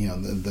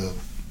the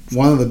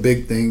one of the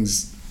big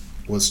things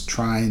was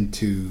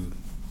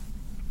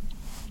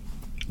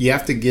you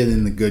have to get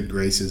in the good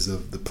graces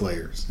of the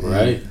players.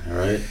 Right.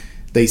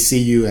 They see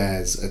you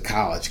as a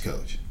college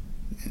coach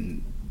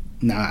and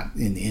not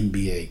an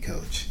NBA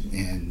coach,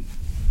 and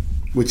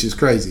which is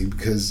crazy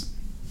because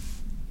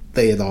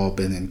they had all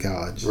been in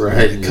college.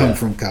 Right. They come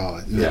from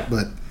college. Yeah.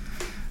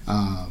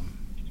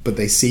 But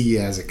they see you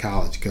as a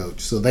college coach.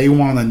 So they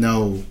want to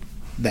know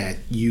that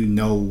you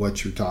know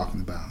what you're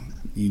talking about.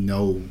 You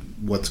know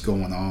what's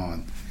going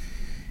on.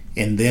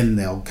 And then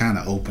they'll kind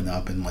of open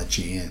up and let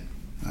you in.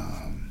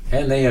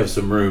 And they have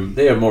some room.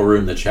 They have more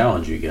room to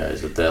challenge you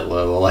guys at that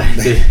level. Like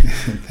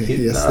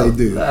Yes, they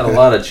do. Not a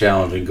lot of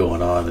challenging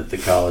going on at the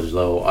college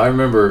level. I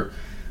remember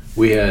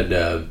we had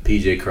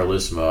PJ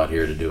Carlissimo out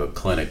here to do a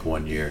clinic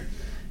one year,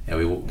 and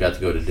we got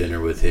to go to dinner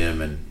with him,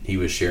 and he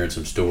was sharing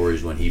some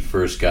stories when he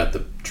first got the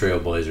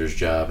Trailblazers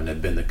job and had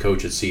been the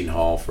coach at Seton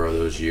Hall for all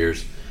those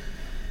years.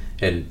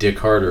 And Dick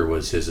Harder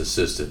was his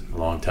assistant,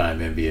 longtime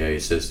NBA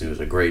assistant. He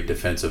was a great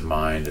defensive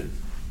mind, and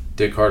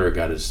Dick Harder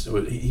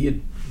he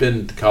had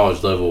been at the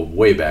college level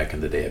way back in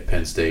the day at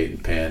Penn State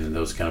and Penn and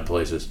those kind of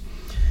places.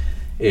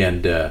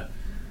 And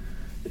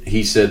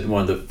he said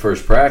one of the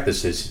first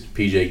practices,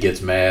 PJ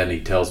gets mad and he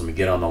tells him to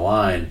get on the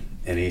line.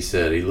 And he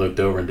said he looked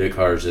over and Dick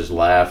Harder's just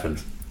laughing.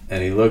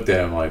 And he looked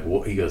at him like,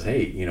 well, he goes,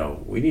 hey,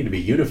 we need to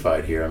be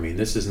unified here. I mean,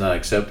 this is not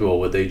acceptable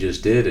what they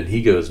just did. And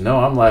he goes, no,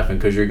 I'm laughing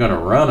because you're going to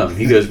run them.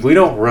 He goes, we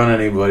don't run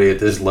anybody at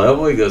this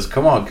level. He goes,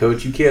 come on,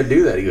 coach, you can't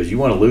do that. He goes, you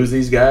want to lose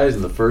these guys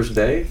in the first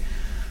day?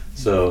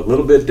 So a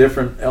little bit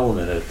different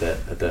element at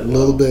that level. A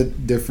little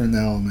bit different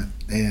element.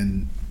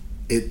 And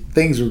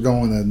things were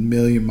going a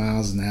million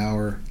miles an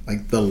hour.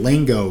 Like the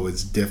lingo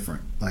is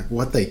different. Like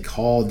what they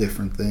call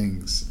different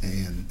things.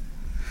 And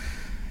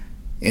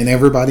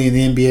everybody in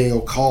the NBA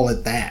will call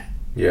it that.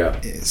 Yeah.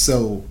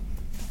 So,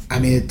 I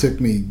mean, it took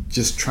me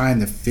just trying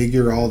to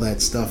figure all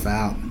that stuff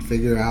out,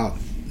 figure out,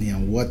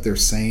 what they're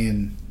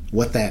saying,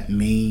 what that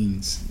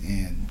means.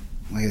 And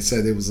like I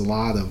said, it was a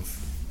lot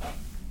of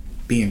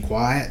being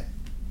quiet,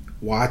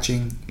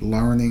 watching,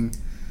 learning,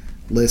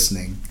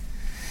 listening,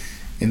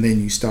 and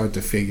then you start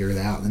to figure it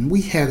out. And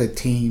we had a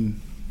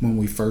team when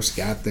we first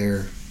got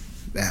there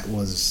that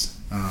was,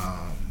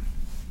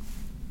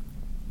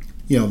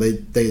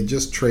 they had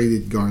just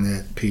traded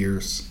Garnett,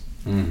 Pierce,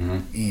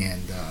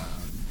 and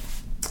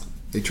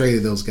they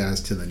traded those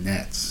guys to the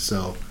Nets.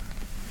 So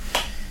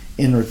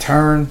in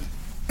return,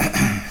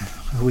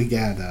 we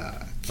got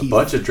Keith, a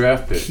bunch of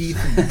draft picks. We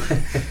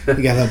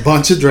got a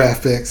bunch of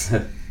draft picks.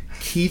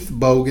 Keith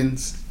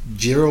Bogans,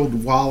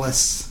 Gerald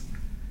Wallace,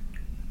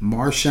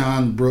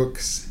 Marshawn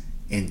Brooks,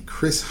 and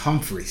Chris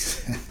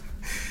Humphreys.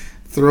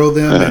 Throw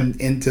them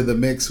into the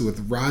mix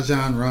with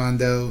Rajon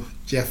Rondo,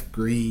 Jeff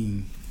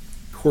Green,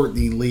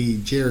 Courtney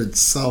Lee, Jared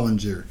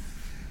Sullinger.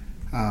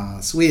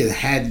 So we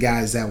had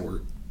guys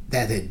that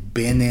had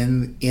been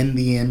in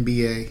the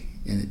NBA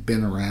and had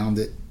been around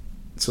it.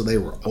 So they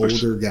were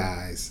older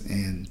guys,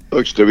 and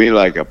looks to me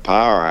like a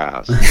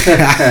powerhouse.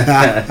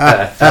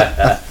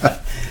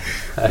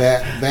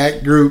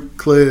 that group,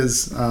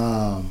 Cliz,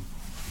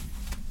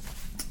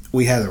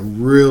 we had a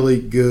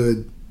really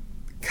good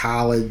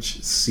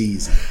college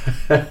season.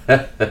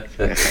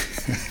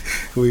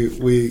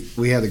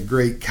 we had a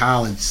great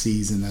college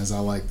season, as I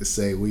like to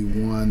say. We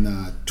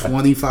won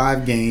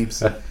 25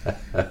 games,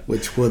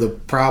 which would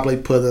have probably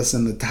put us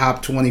in the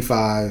top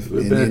 25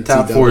 in NCAA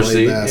top 4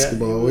 seed.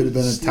 basketball. Yeah, We'd have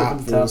been a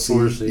top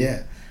 4 seed.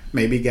 Yeah,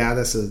 maybe got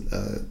us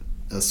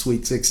a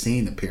Sweet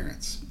 16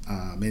 appearance.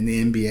 In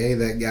the NBA,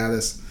 that got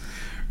us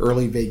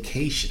early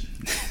vacation.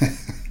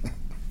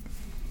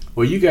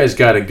 Well, you guys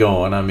got it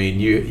going. I mean,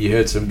 you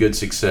had some good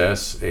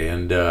success,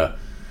 and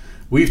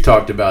we've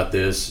talked about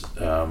this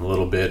a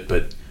little bit,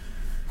 but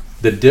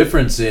the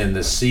difference in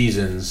the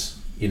seasons,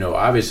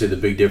 obviously the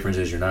big difference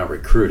is you're not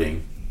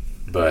recruiting,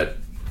 but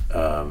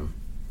the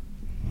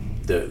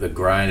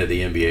grind of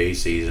the NBA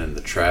season,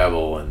 the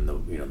travel, and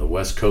the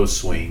West Coast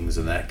swings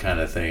and that kind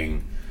of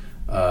thing.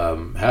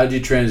 How did you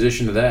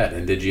transition to that,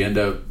 and did you end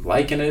up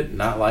liking it,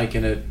 not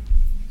liking it?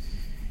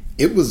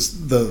 It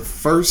was the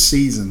first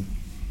season.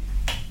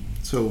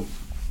 So,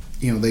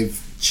 they've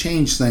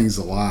changed things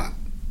a lot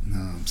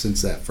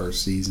since that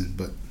first season,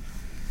 but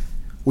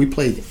we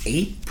played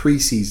 8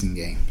 preseason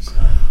games.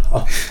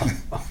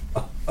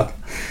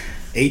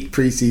 8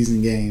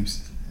 preseason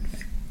games.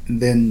 And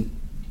then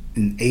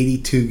an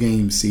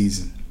 82-game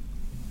season.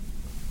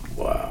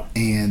 Wow.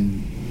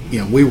 And,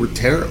 we were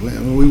terrible. I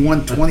mean, we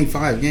won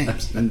 25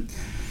 games. And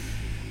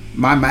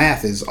my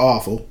math is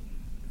awful,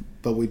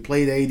 but we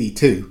played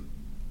 82.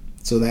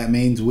 So that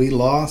means we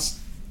lost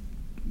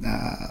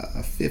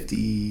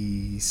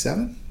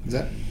 57. Does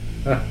that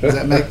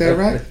make that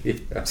right?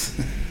 Yeah.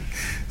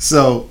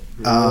 So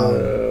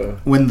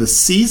when the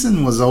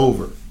season was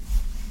over,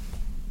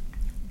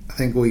 I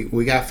think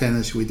we got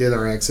finished. We did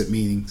our exit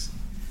meetings,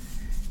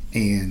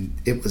 and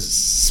it was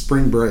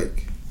spring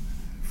break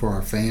for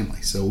our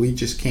family. So we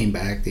just came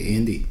back to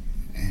Indy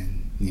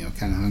and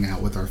kind of hung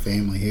out with our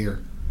family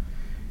here.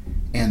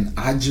 And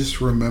I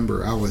just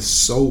remember I was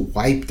so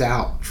wiped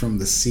out from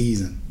the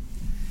season.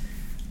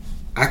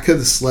 I could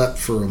have slept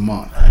for a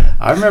month.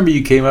 I remember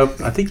you came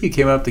up. I think you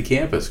came up to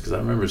campus because I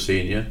remember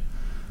seeing you.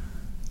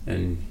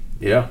 And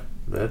yeah,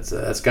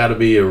 that's got to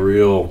be a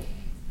real.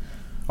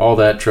 All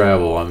that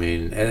travel. I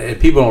mean, and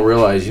people don't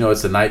realize.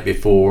 It's the night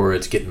before.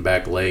 It's getting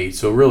back late.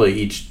 So really,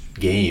 each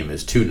game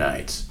is 2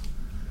 nights.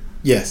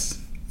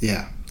 Yes,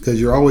 yeah, because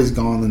you're always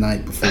gone the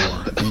night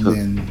before,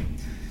 and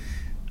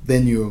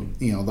then you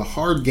know the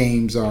hard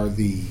games are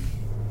the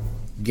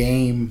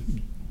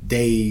game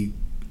day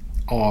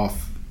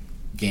off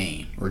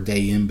game or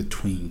day in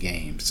between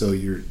games. So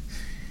you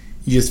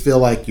just feel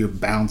like you're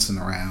bouncing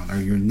around,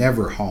 or you're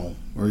never home,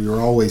 or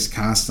you're always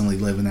constantly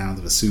living out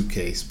of a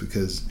suitcase,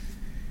 because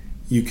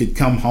you could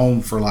come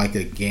home for like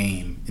a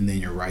game and then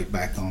you're right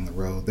back on the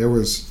road. There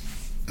was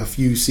a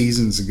few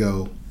seasons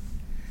ago,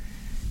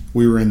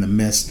 we were in the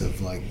midst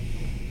of like,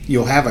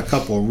 you'll have a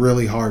couple of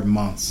really hard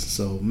months.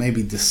 So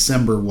maybe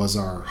December was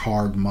our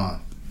hard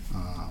month.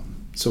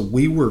 So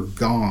we were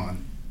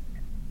gone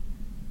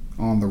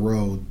on the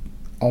road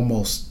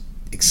almost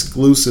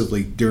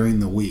exclusively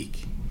during the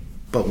week.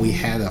 But we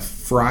had a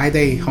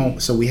Friday home,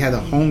 so we had a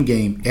home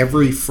game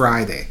every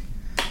Friday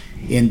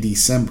in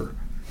December.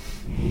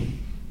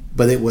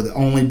 But it would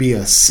only be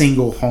a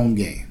single home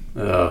game.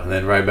 And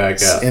then right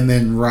back out. And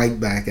then right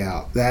back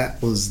out.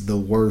 That was the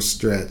worst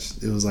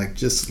stretch. It was like,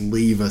 just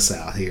leave us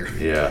out here.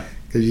 Yeah.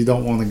 Because you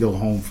don't want to go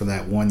home for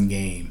that one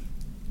game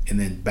and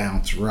then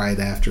bounce right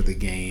after the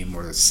game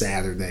or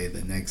Saturday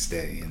the next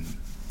day. And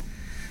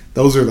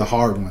those are the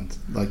hard ones.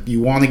 Like,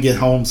 you want to get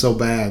home so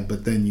bad,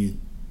 but then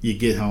you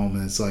get home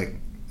and it's like,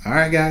 all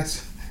right,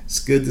 guys, it's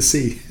good to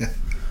see you.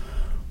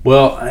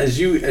 Well, as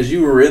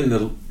you were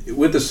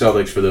with the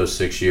Celtics for those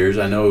 6 years,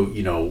 I know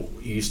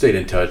you stayed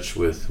in touch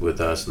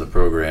with us in the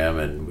program,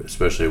 and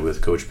especially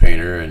with Coach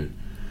Painter. And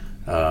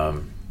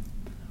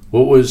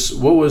what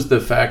was the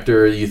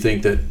factor you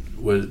think that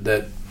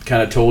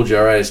kind of told you,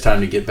 all right, it's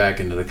time to get back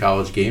into the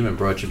college game, and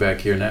brought you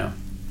back here now?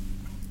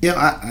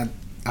 Yeah,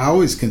 I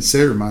always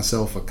considered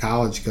myself a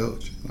college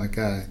coach. Like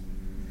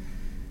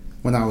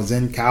when I was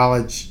in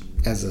college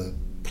as a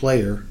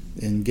player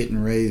and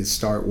getting ready to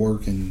start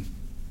working,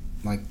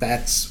 like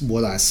that's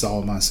what I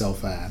saw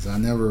myself as. I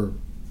never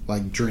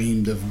like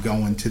dreamed of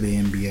going to the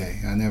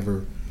NBA. I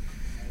never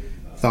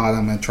thought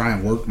I'm going to try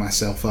and work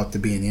myself up to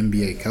be an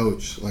NBA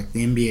coach. Like,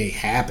 the NBA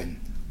happened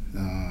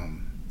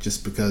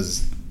just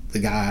because the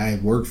guy I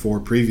had worked for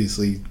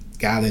previously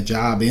got a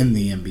job in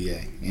the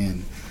NBA,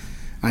 and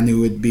I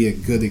knew it'd be a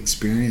good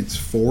experience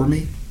for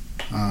me,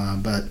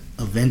 but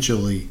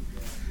eventually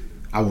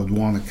I would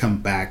want to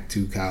come back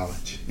to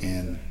college.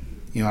 And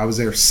I was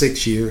there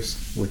 6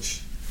 years,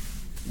 which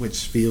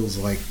feels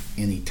like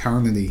an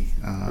eternity,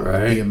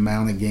 right. The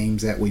amount of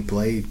games that we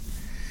played.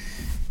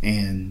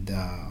 And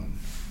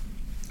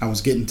I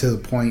was getting to the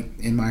point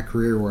in my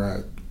career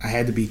where I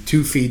had to be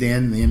 2 feet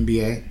in the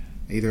NBA.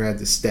 I either had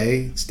to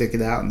stick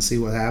it out and see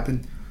what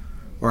happened,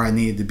 or I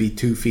needed to be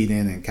 2 feet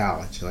in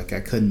college. Like, I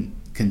couldn't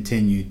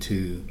continue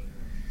to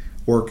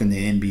work in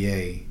the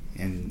NBA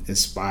and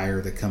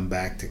aspire to come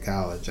back to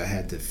college. I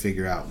had to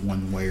figure out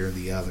one way or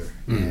the other.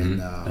 Mm-hmm. And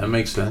that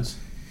makes sense.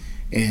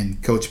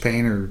 And Coach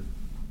Painter,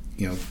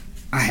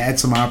 I had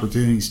some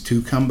opportunities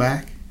to come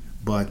back,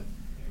 but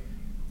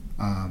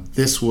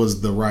this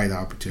was the right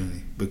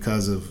opportunity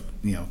because of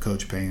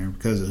Coach Painter,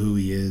 because of who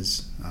he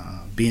is,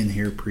 being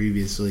here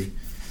previously,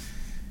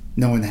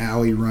 knowing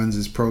how he runs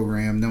his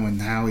program, knowing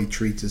how he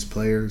treats his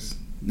players,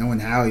 knowing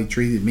how he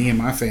treated me and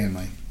my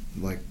family.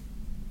 Like,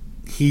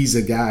 he's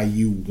a guy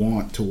you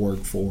want to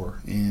work for,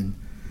 and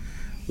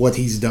what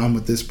he's done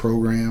with this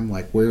program,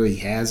 like where he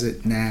has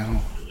it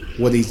now,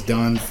 what he's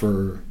done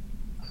for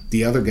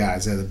the other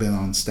guys that have been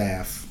on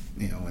staff,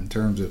 in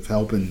terms of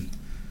helping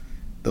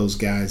those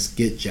guys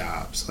get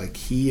jobs. Like,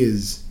 he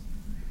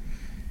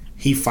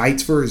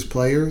fights for his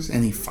players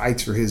and he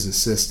fights for his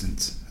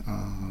assistants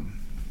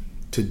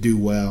to do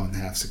well and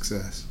have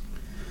success.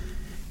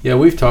 Yeah,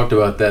 we've talked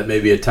about that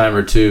maybe a time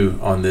or two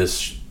on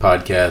this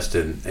podcast,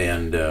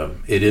 and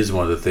it is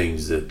one of the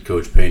things that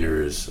Coach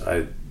Painter is.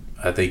 I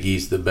think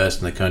he's the best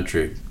in the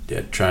country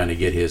at trying to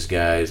get his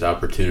guys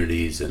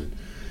opportunities and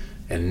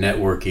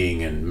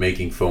networking and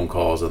making phone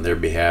calls on their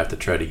behalf to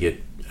try to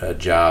get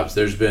jobs.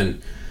 There's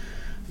been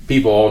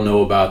people all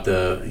know about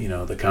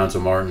the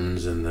Council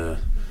Martins and the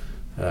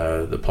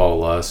Paul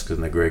Lusk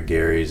and the Greg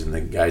Garys and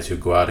the guys who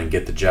go out and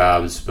get the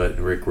jobs, but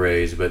Rick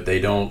Rays, but they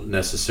don't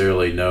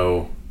necessarily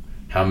know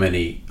how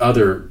many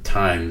other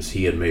times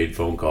he had made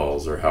phone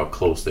calls or how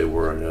close they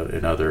were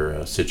in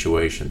other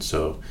situations.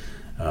 So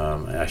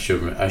I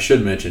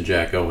should mention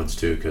Jack Owens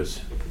too, because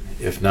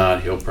if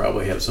not, he'll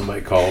probably have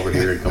somebody call over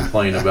here and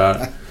complain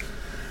about it.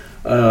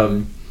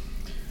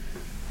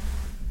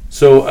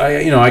 So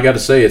I got to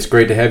say, it's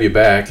great to have you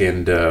back,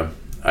 and a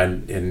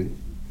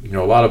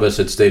lot of us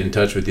had stayed in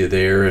touch with you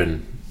there,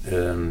 and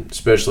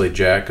especially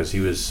Jack, because he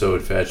was so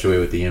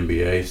infatuated with the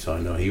NBA. So I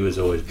know he was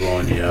always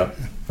blowing you up.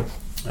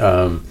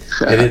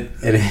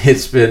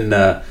 It's been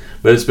the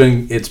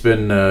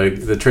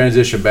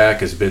transition back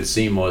has been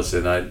seamless,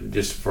 and I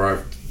just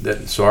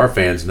so our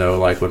fans know,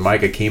 like when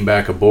Micah came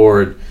back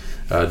aboard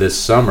this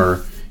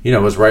summer,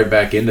 was right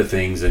back into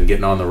things and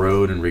getting on the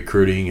road and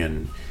recruiting,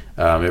 and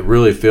it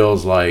really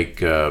feels like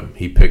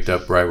he picked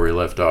up right where he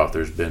left off.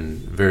 There's been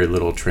very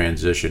little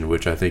transition,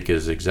 which I think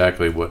is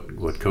exactly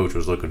what Coach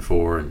was looking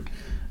for, and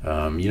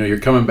you're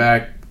coming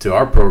back to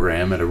our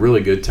program at a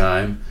really good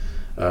time.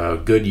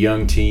 Good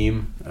young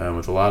team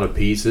with a lot of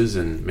pieces,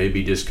 and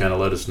maybe just kind of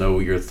let us know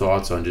your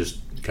thoughts on just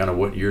kind of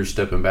what you're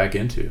stepping back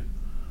into.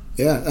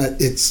 Yeah,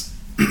 it's.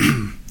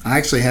 I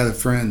actually had a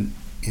friend.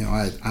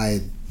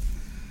 I'd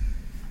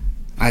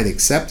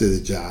accepted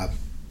a job,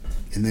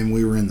 and then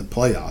we were in the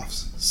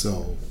playoffs.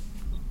 So,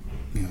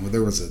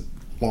 there was a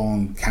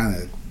long kind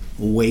of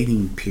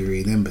waiting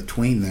period in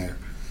between there.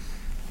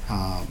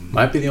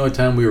 Might be the only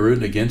time we were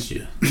rooting against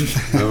you.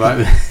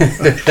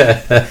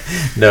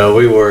 No,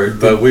 we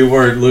weren't. But we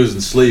weren't losing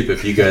sleep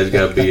if you guys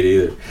got beat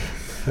either.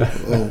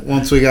 Well,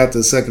 once we got to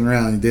the second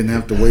round, you didn't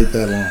have to wait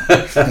that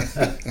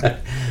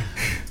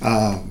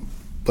long.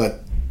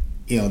 But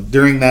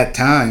during that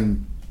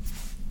time,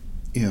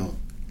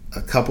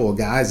 a couple of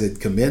guys had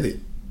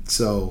committed.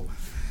 So,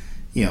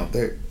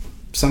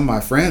 some of my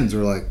friends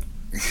were like,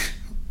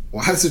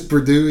 why does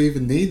Purdue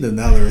even need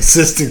another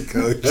assistant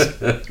coach?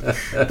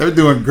 They're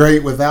doing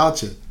great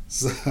without you.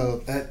 So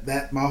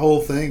that my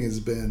whole thing has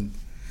been,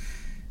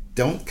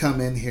 don't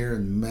come in here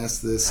and mess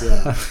this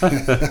up.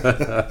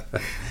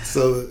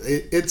 So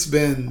it's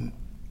been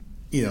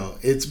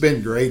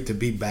great to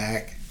be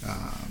back.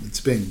 It's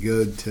been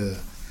good to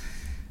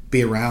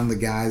be around the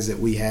guys that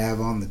we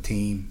have on the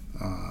team,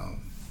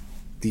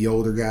 the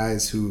older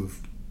guys who've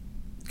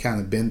kind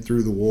of been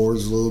through the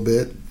wars a little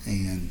bit,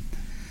 and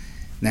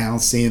now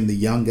seeing the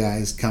young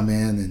guys come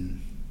in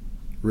and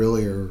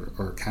really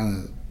are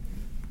kind of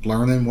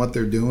learning what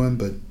they're doing,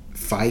 but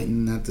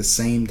fighting at the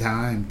same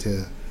time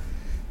to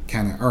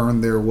kind of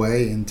earn their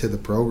way into the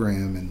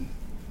program. And,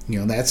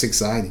 that's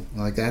exciting.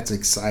 Like, that's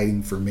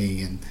exciting for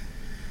me. And,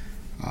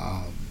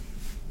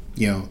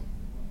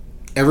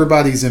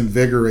 everybody's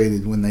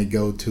invigorated when they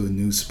go to a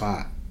new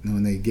spot and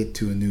when they get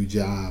to a new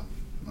job.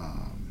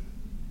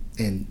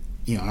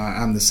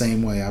 I'm the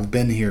same way. I've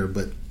been here,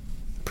 but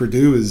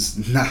Purdue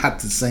is not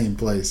the same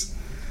place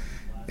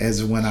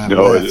as when I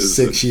left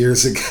 6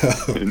 years ago.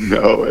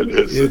 No, it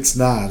isn't. It's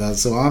not.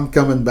 So I'm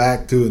coming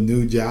back to a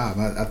new job.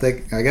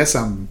 I guess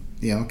I'm,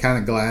 kind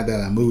of glad that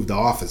I moved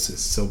offices.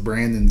 So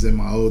Brandon's in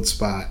my old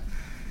spot.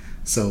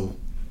 So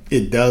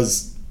it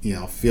does,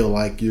 feel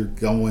like you're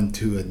going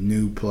to a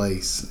new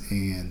place.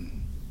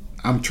 And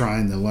I'm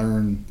trying to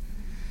learn,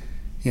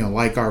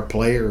 like our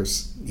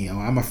players,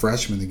 I'm a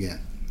freshman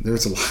again.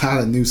 There's a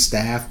lot of new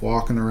staff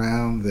walking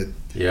around that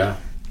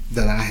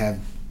I have.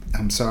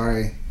 I'm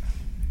sorry.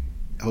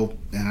 And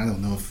I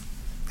don't know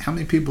how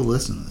many people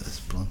listen to this,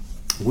 Blum?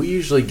 We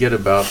usually get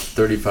about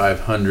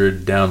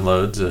 3,500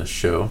 downloads a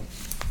show.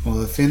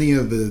 Well, if any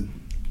of the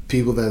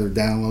people that are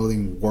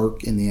downloading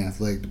work in the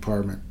athletic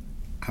department,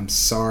 I'm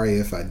sorry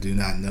if I do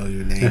not know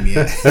your name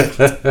yet.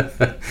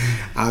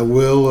 I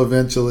will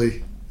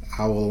eventually.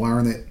 I will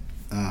learn it.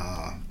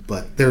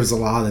 But there's a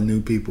lot of new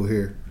people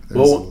here.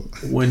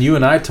 When you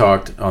and I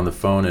talked on the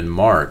phone in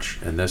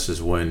March, and this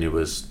is when it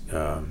was,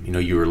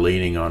 you were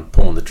leaning on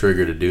pulling the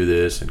trigger to do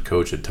this, and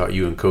Coach had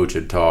you and Coach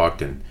had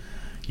talked, and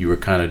you were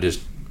kind of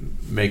just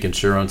making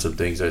sure on some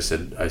things. I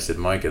said,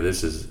 Micah,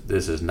 this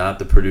is not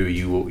the Purdue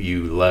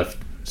you left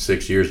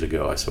 6 years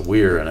ago. I said,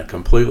 we're in a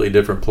completely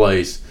different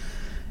place.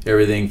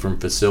 Everything from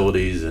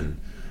facilities and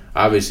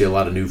obviously a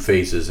lot of new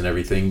faces and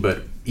everything,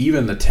 but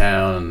even the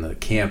town and the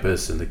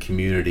campus and the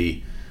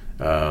community.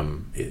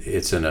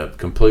 It's in a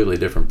completely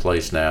different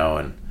place now,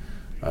 and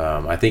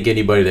I think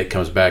anybody that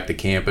comes back to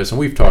campus, and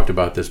we've talked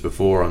about this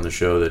before on the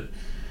show, that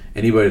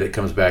anybody that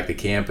comes back to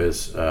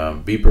campus,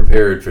 be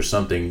prepared for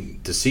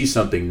to see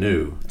something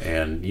new.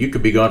 And you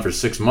could be gone for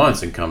 6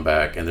 months and come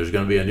back, and there's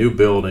going to be a new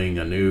building,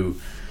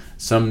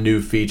 some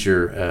new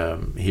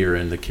feature here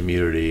in the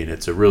community, and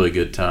it's a really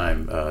good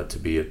time to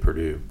be at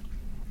Purdue.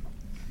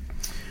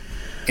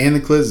 And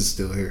the Cliz is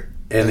still here.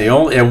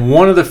 And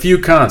one of the few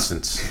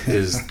constants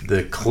is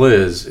the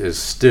Cliz is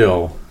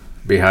still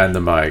behind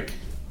the mic.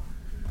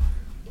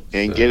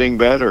 And getting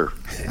better.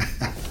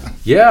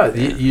 Yeah,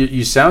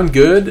 you sound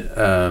good.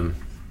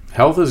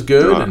 Health is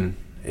good,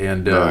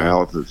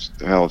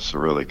 health's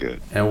really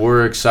good. And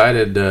we're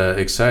excited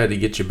to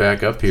get you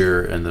back up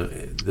here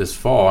this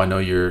fall. I know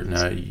you're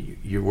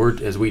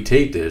as we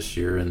tape this,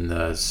 you're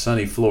in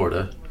sunny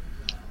Florida,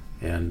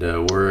 and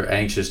we're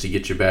anxious to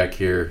get you back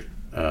here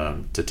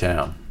to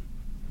town.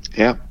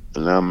 Yeah,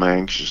 and I'm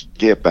anxious to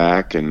get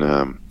back, and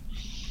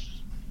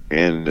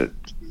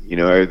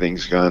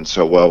everything's gone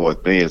so well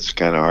with me. It's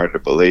kind of hard to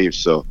believe.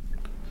 So,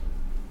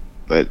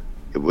 but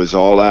it was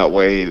all that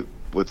way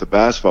with the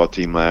basketball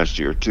team last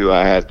year too.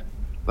 I had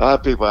a lot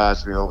of people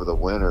ask me over the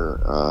winter,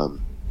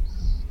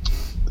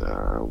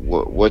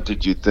 what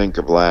did you think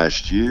of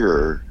last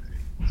year,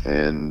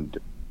 and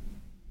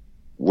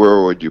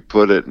where would you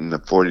put it in the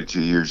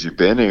 42 years you've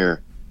been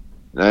here?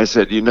 And I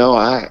said,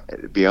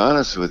 to be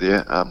honest with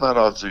you, I'm not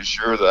all too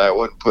sure that I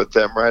wouldn't put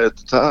them right at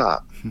the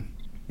top.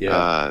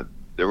 Yeah.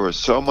 There was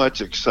so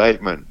much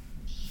excitement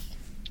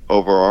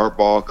over our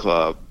ball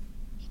club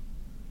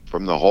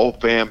from the whole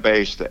fan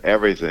base to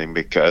everything,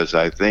 because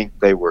I think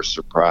they were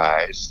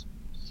surprised.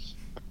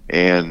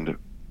 And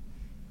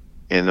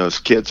those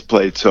kids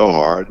played so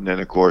hard. And then,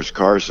 of course,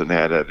 Carson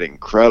had an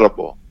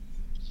incredible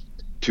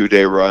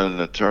 2-day run in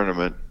the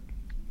tournament,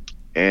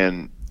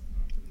 and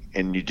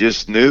you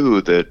just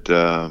knew that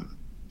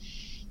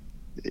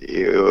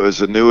it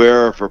was a new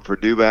era for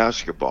Purdue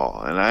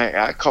basketball. And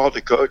I called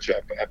the coach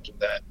up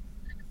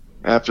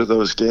after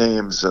those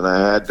games, and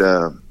I had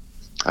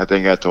I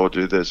think I told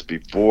you this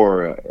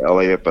before,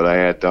 Elliot, but I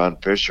had Don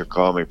Fisher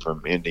call me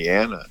from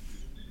Indiana,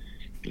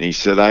 and he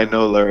said, "I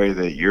know, Larry,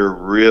 that you're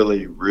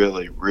really,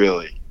 really,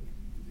 really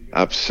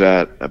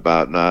upset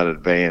about not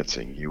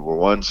advancing. You were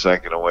 1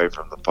 second away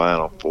from the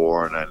Final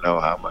Four, and I know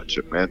how much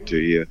it meant to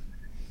you."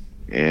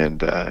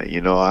 And,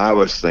 I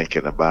was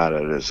thinking about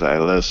it as I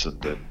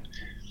listened, and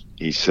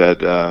he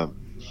said,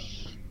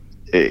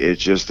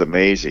 it's just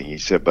amazing. He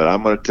said, "But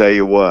I'm going to tell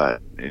you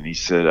what," and he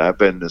said, "I've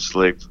been in this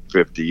league for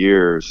 50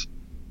 years.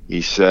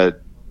 He said,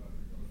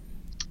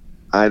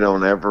 "I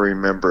don't ever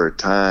remember a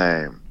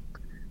time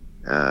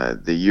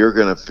that you're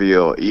going to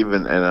feel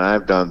even," and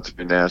I've done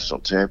 3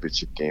 national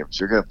championship games,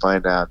 "you're going to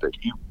find out that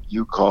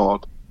you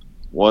called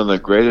one of the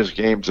greatest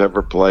games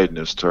ever played in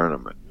this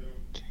tournament."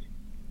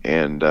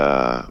 And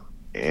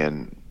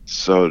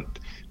so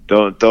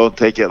don't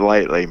take it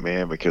lightly,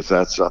 man, because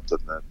that's something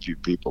that few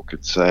people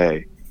could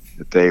say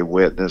that they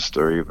witnessed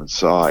or even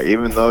saw,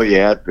 even though you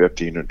had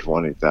 15 or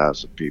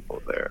 20,000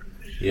 people there.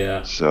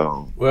 Yeah.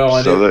 So well,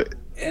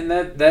 and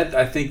that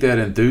I think that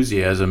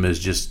enthusiasm has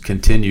just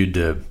continued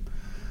to.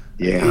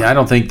 Yeah, I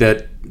don't think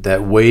that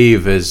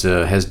wave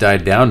has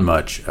died down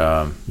much.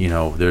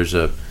 There's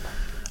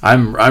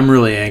I'm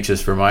really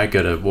anxious for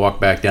Micah to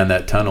walk back down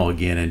that tunnel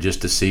again and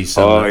just to see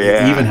some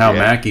even how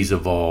Mackey's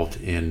evolved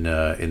in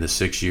the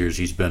 6 years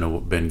he's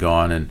been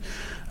gone. And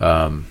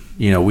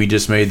we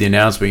just made the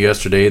announcement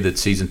yesterday that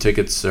season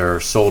tickets are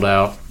sold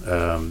out.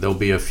 There'll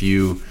be a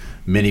few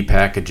mini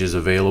packages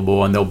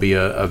available, and there'll be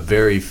a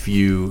very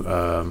few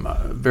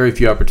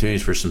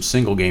opportunities for some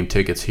single game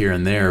tickets here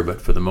and there. But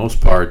for the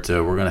most part,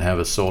 we're going to have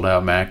a sold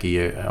out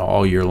Mackey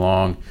all year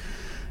long,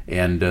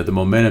 and the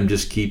momentum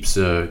just keeps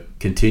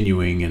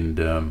continuing.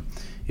 And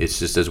it's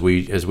just as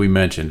we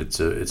mentioned, it's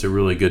a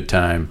really good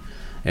time,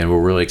 and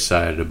we're really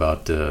excited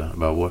about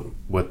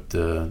what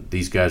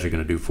these guys are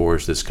going to do for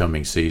us this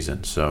coming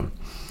season. So.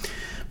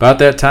 About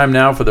that time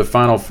now for the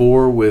Final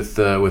Four with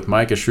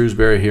Micah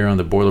Shrewsbury here on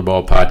the Boiler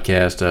Ball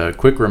Podcast. A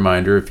quick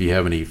reminder, if you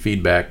have any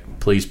feedback,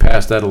 please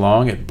pass that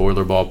along at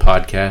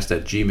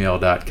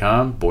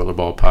boilerballpodcast@gmail.com,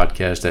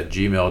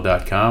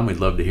 boilerballpodcast@gmail.com. We'd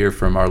love to hear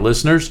from our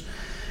listeners.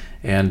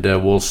 And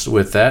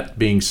with that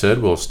being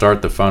said, we'll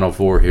start the Final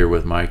Four here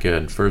with Micah.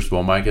 And first of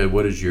all, Micah,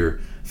 what is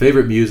your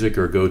favorite music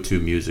or go-to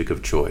music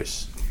of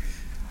choice?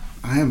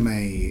 I am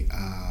a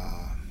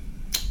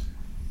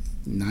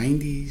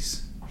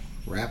 90s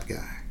rap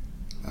guy.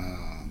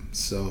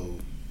 So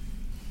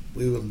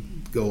we would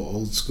go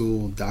old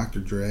school, Dr.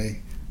 Dre,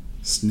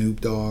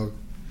 Snoop Dogg.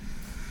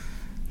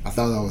 I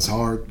thought that was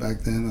hard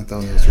back then. I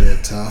thought it was real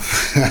tough.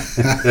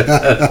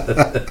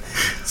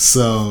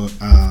 So,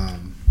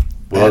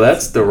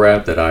 that's the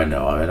rap that I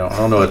know. I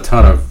don't know a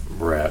ton of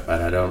rap,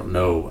 and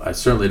I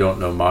certainly don't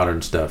know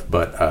modern stuff,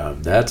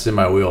 but that's in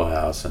my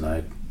wheelhouse, and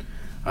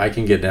I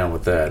can get down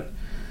with that.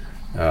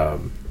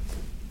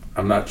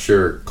 I'm not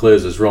sure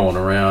Cliz is rolling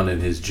around in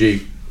his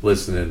Jeep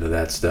listening to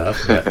that stuff,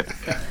 but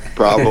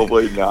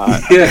probably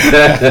not.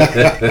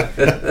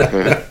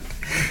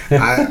 I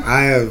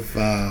have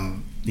I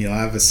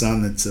have a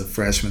son that's a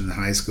freshman in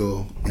high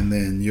school, and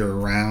then you're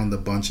around a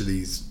bunch of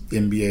these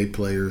NBA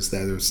players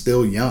that are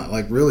still young,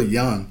 like really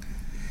young.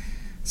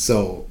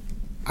 So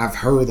I've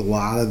heard a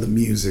lot of the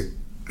music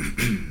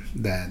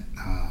that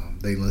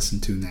they listen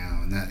to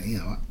now, and that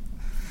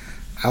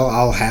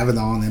I'll have it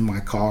on in my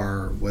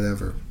car or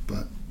whatever,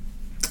 but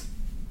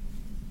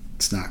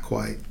it's not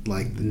quite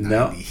like the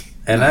 90.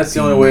 And that's the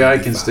only way I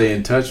can stay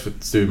in touch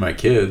with through my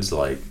kids.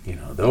 Like,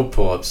 they'll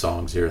pull up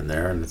songs here and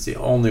there, and it's the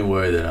only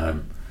way that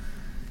I'm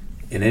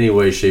in any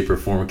way, shape, or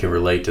form can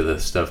relate to the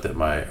stuff that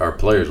our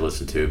players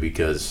listen to,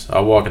 because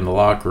I'll walk in the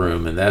locker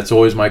room and that's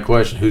always my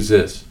question: who's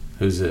this?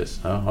 Who's this?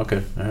 Oh,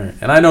 okay, all right.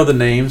 And I know the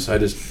names. I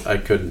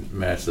couldn't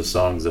match the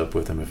songs up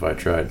with them if I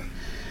tried.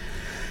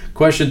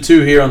 Question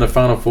 2 here on the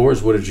Final Four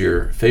is: what is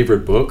your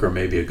favorite book, or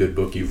maybe a good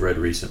book you've read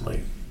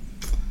recently?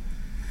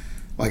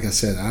 Like I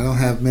said, I don't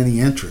have many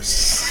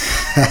interests.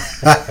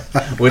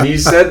 When you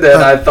said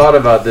that, I thought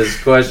about this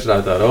question. I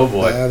thought, oh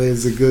boy. That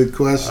is a good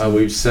question.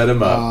 We've set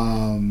him up.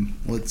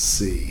 Let's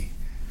see.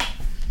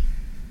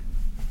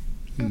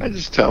 I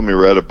just tell him he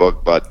read a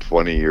book about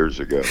 20 years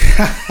ago.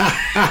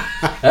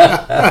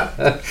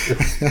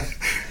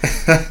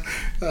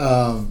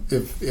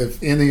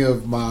 If any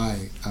of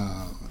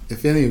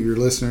your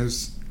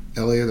listeners,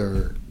 Elliot,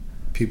 or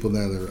people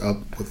that are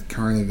up with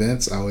current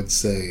events, I would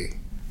say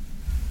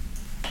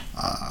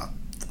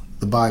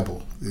the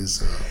Bible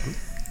is a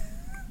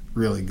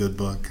really good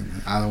book,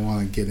 and I don't want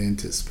to get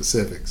into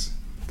specifics,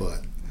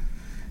 but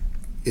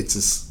it's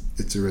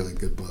a really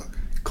good book.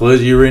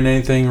 Cliz, you reading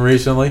anything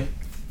recently?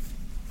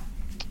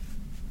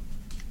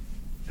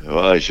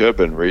 Well, I should have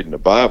been reading the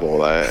Bible.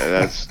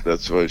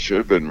 That's what I should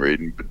have been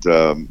reading. But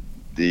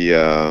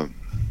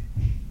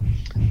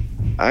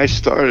I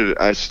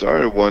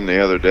started one the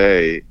other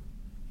day,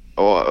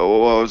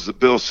 Oh, it was the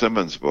Bill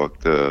Simmons book.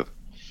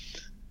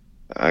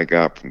 I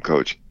got from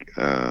Coach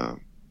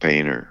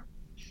Painter,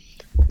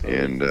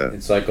 and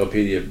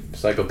Encyclopedia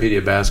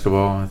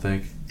Basketball, I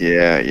think.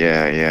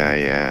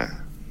 yeah.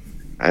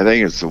 I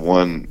think it's the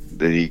one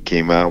that he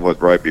came out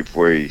with right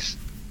before he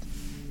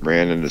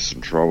ran into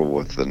some trouble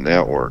with the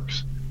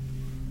networks,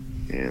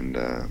 and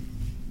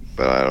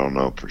but I don't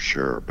know for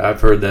sure.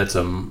 I've heard that's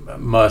a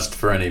must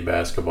for any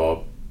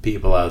basketball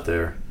people out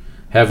there.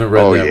 Haven't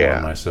read that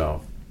one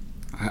myself.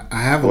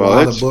 I have a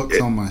lot of books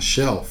on my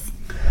shelf.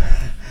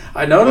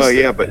 I noticed. Well,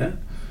 yeah,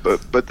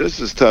 but this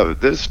is tough.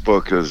 This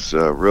book is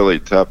really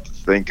tough to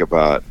think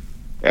about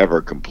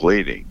ever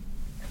completing,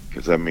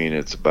 because I mean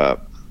it's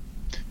about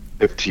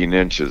 15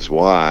 inches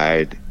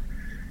wide,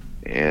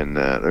 and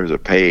there's a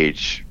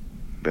page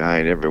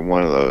behind every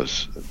one of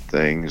those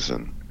things,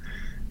 and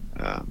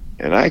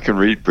I can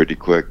read pretty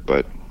quick,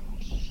 but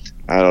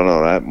I don't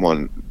know that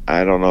one.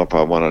 I don't know if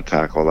I want to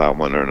tackle that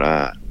one or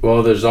not.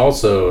 Well, it's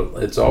also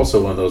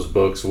one of those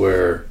books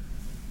where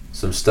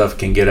some stuff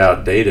can get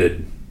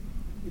outdated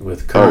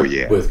with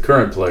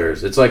current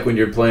players. It's like when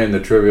you're playing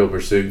the Trivial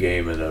Pursuit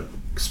game and a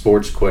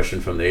sports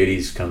question from the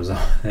 80s comes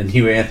on, and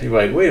you're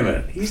like, wait a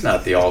minute, he's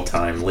not the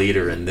all-time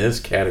leader in this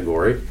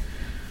category.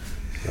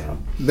 So.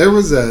 There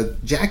was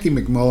Jackie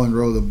McMullen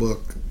wrote a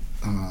book,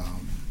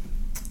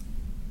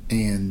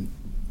 and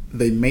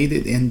they made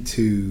it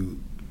into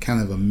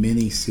kind of a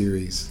mini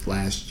series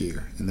last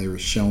year, and they were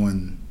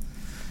showing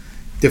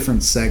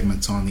different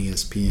segments on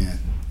ESPN,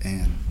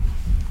 and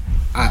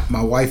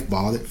my wife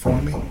bought it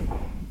for me,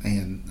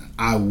 and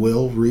I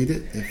will read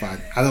it if I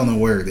don't know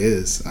where it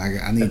is.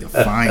 I need to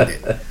find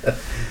it.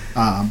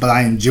 But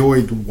I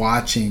enjoyed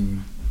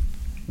watching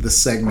the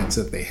segments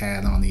that they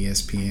had on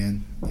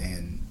ESPN,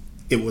 and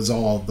it was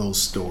all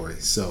those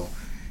stories. So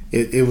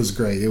it was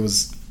great. It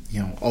was,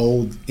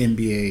 old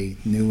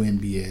NBA, new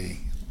NBA,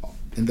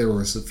 and there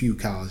was a few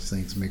college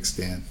things mixed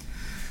in.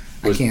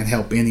 I can't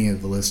help any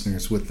of the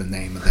listeners with the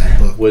name of that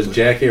book. Was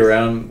Jackie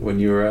around when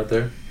you were out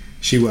there?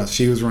 She was.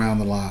 She was around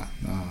a lot.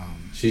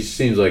 She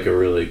seems like a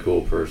really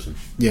cool person.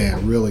 Yeah,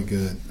 really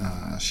good.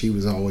 She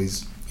was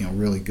always,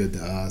 really good to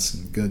us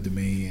and good to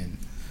me, and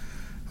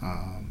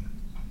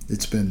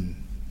it's been,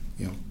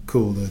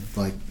 cool to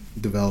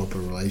develop a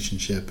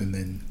relationship and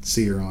then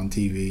see her on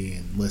TV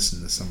and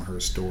listen to some of her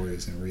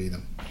stories and read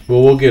them.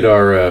 Well, we'll get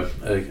our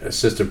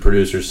assistant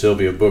producer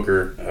Sylvia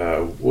Booker.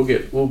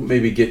 We'll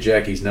maybe get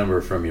Jackie's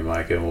number from you,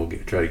 Micah, and we'll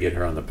try to get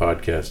her on the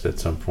podcast at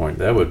some point.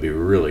 That would be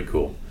really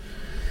cool.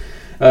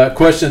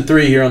 Question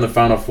 3 here on the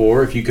Final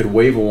Four. If you could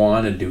wave a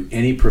wand and do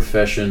any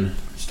profession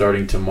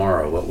starting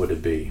tomorrow, what would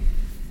it be?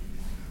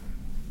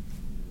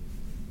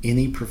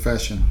 Any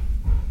profession.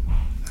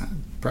 I'd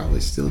probably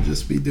still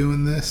just be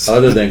doing this.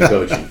 Other than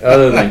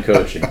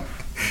coaching.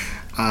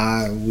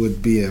 I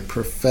would be a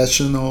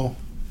professional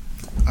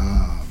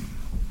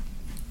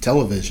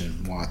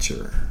television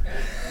watcher.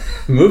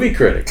 Movie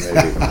critic,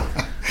 maybe.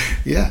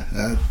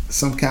 Yeah,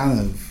 some kind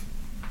of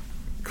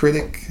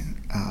critic,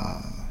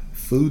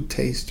 food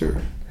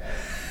taster.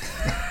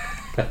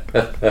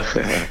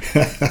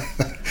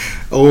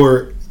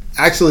 Or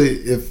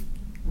actually,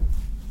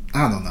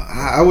 I don't know,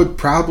 I would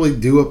probably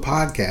do a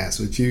podcast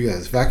with you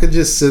guys. If I could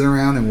just sit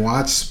around and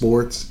watch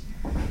sports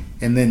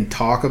and then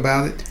talk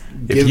about it,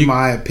 give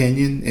my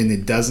opinion, and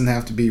it doesn't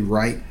have to be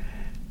right.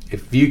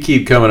 If you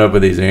keep coming up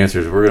with these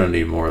answers, we're going to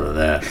need more than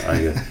that,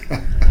 I guess.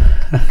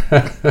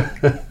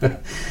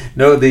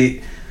 No,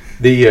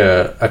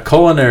 a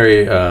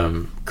culinary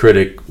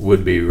critic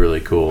would be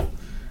really cool.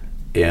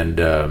 And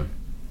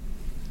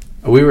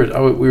we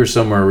were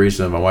somewhere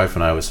recently, my wife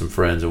and I, with some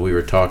friends, and we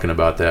were talking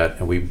about that,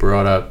 and we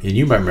brought up, and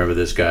you might remember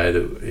this guy,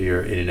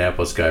 your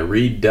Indianapolis guy,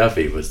 Reed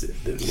Duffy, was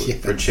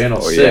for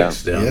Channel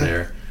 6 down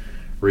there.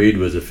 Reed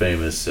was a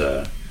famous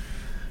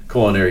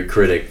culinary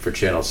critic for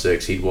Channel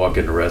 6. He'd walk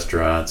into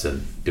restaurants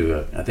and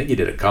I think he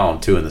did a column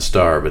too in the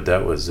Star, but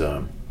that was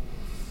that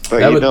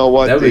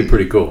would be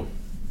pretty cool.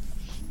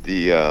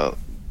 The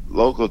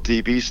local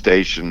TV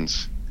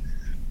stations,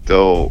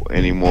 though,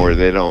 anymore,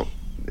 they don't.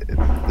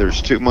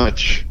 There's too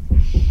much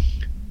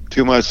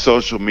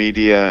social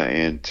media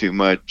and too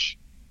much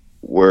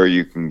where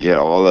you can get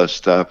all that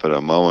stuff at a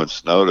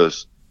moment's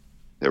notice.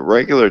 The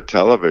regular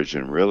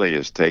television really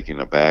is taking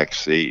a back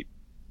seat.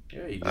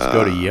 Yeah, you just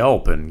go to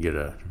Yelp and get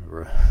a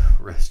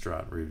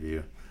restaurant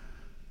review.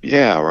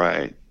 Yeah,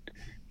 right.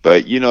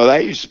 But,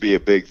 that used to be a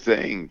big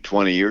thing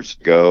 20 years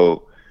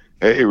ago.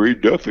 Hey, Reed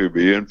Duffy will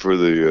be in for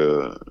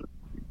the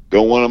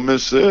don't want to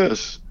miss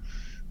this.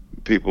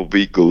 People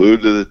be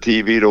glued to the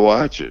TV to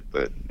watch it,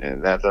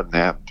 and that doesn't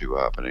happen too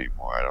often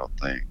anymore, I don't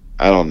think.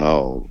 I don't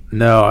know.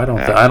 No, I don't.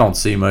 I don't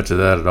see much of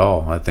that at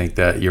all. I think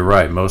that you're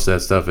right. Most of that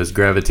stuff is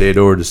gravitated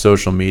over to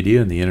social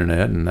media and the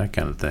internet and that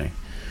kind of thing.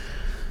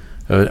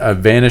 A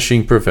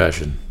vanishing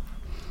profession.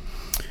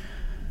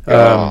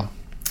 Final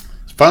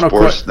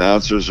sports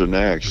announcers are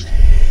next.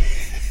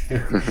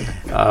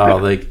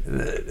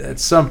 At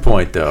some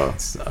point though,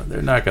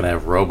 they're not going to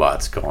have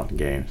robots calling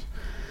games.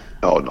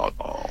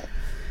 No.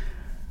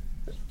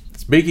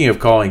 Speaking of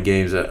calling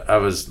games,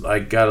 I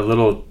got a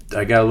little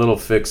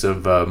fix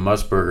of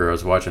Musburger. I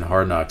was watching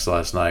Hard Knocks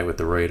last night with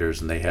the Raiders,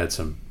 and they had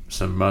some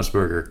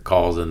Musburger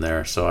calls in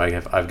there. So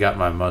I've got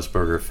my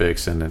Musburger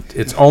fix, and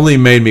it's only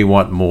made me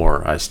want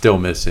more. I still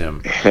miss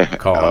him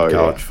calling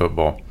college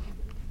football.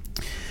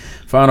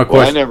 Final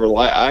question. Well,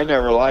 I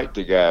never liked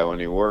the guy when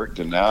he worked,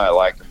 and now I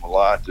like him a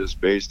lot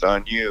just based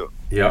on you.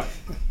 Yeah.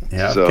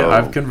 So,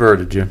 I've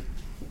converted you.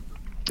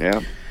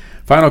 Yeah.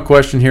 Final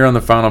question here on the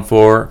Final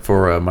Four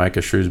for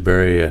Micah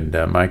Shrewsbury. And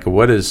Micah,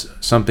 what is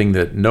something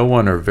that no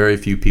one or very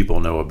few people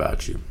know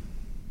about you?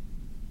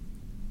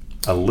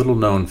 A little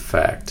known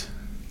fact.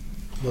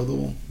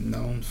 Little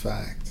known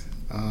fact.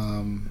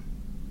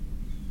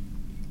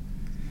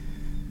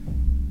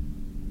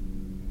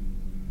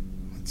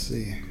 Let's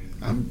see.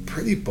 I'm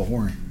pretty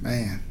boring,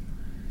 man.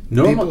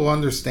 People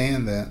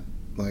understand that.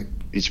 Like,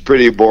 he's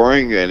pretty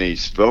boring and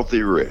he's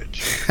filthy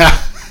rich.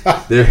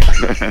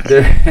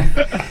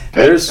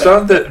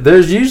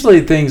 There's usually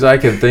things I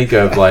can think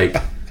of, like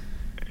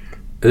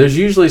there's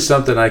usually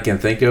something I can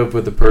think of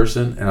with a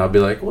person, and I'll be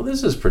like, well,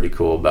 this is pretty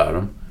cool about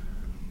him.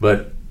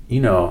 But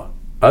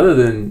other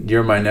than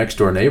you're my next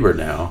door neighbor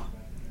now,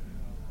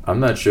 I'm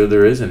not sure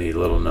there is any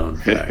little known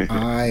fact.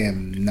 I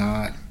am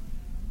not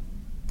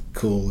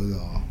cool at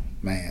all,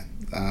 man.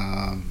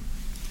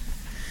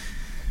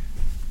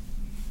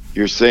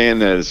 You're saying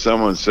that if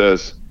someone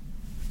says,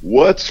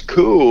 "What's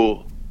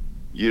cool?"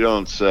 you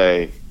don't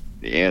say,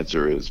 the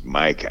answer is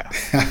Micah.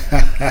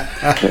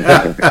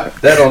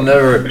 That'll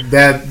never.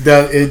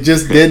 It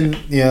just didn't.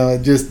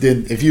 It just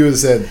didn't. If you would have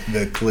said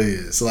the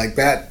Cliz, like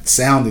that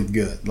sounded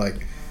good,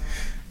 like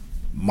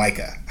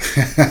Micah.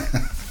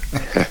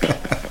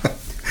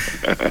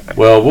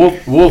 Well,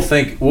 we'll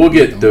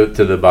get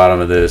to the bottom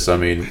of this. I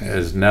mean,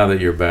 as now that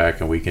you're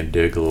back and we can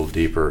dig a little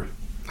deeper.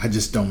 I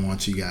just don't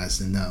want you guys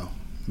to know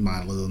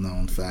my little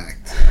known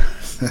fact.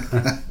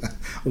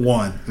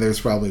 There's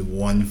probably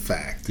one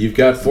fact. You've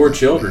got 4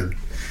 children.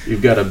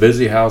 You've got a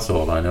busy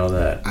household. I know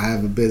that. I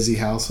have a busy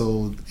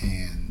household,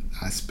 and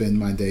I spend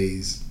my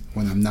days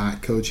when I'm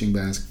not coaching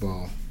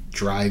basketball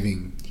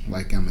driving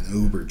like I'm an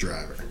Uber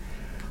driver.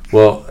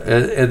 Well,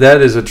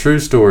 that is a true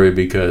story,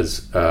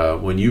 because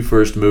when you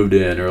first moved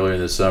in earlier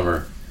in the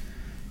summer,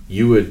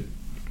 you would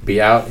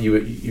be out.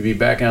 You'd be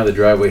backing out of the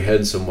driveway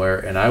heading somewhere,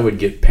 and I would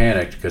get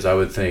panicked because I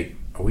would think,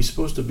 are we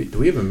supposed to be? Do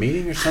we have a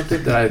meeting or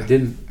something that I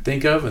didn't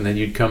think of? And then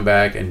you'd come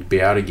back and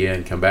be out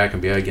again, come back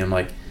and be out again,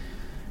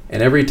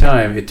 and every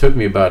time it took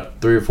me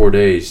about 3 or 4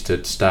 days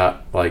to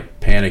stop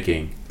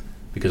panicking,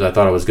 because I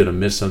thought I was going to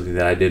miss something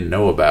that I didn't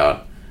know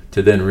about,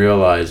 to then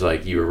realize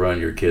you were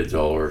running your kids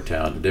all over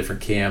town to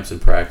different camps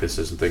and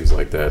practices and things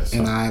like that. So.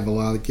 And I have a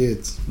lot of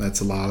kids. That's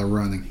a lot of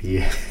running.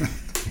 Yeah.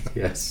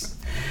 Yes.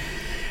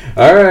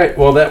 All right.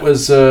 Well,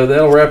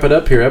 that'll wrap it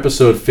up here.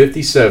 Episode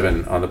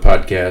 57 on the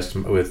podcast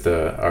with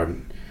our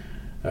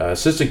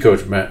assistant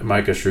coach,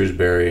 Micah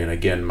Shrewsbury. And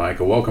again,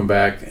 Micah, welcome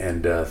back.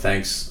 And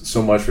thanks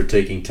so much for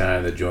taking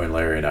time to join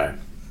Larry and I.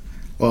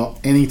 Well,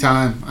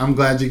 anytime. I'm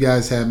glad you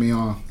guys had me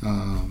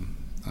on.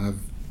 I've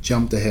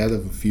jumped ahead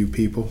of a few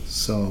people.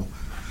 So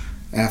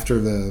after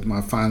my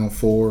final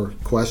 4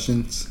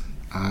 questions,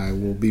 I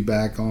will be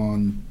back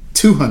on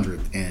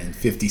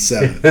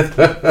 257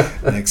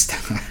 next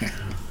time.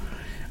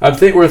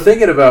 We're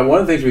thinking about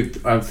one of the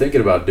things I'm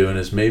thinking about doing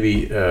is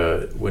maybe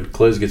when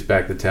Cliz gets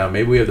back to town,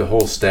 maybe we have the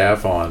whole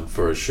staff on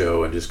for a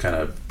show and just kind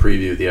of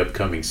preview the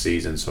upcoming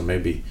season. So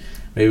maybe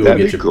we'll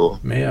get you cool.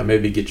 Yeah,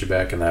 maybe get you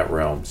back in that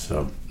realm.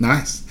 So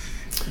nice.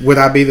 Would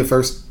I be the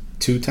first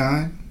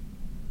 2-time?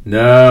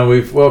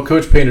 No,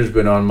 Coach Painter's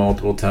been on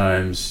multiple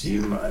times.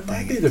 You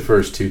might be the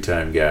first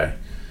 2-time guy.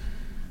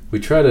 We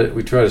try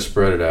to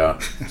spread it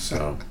out.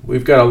 So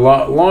we've got a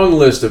long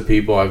list of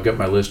people. I've got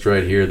my list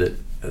right here that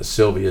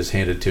Sylvia's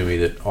handed to me,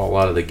 that a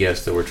lot of the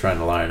guests that we're trying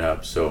to line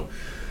up. So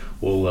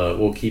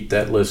we'll keep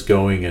that list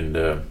going,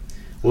 and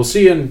we'll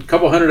see you in a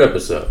couple hundred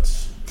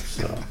episodes.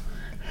 So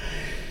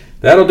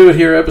that'll do it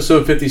here,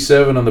 episode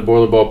 57 on the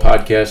Boiler Ball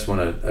Podcast. I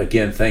want to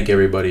again thank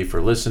everybody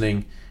for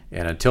listening,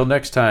 and until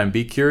next time,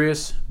 be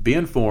curious, be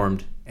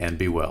informed, and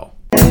be well.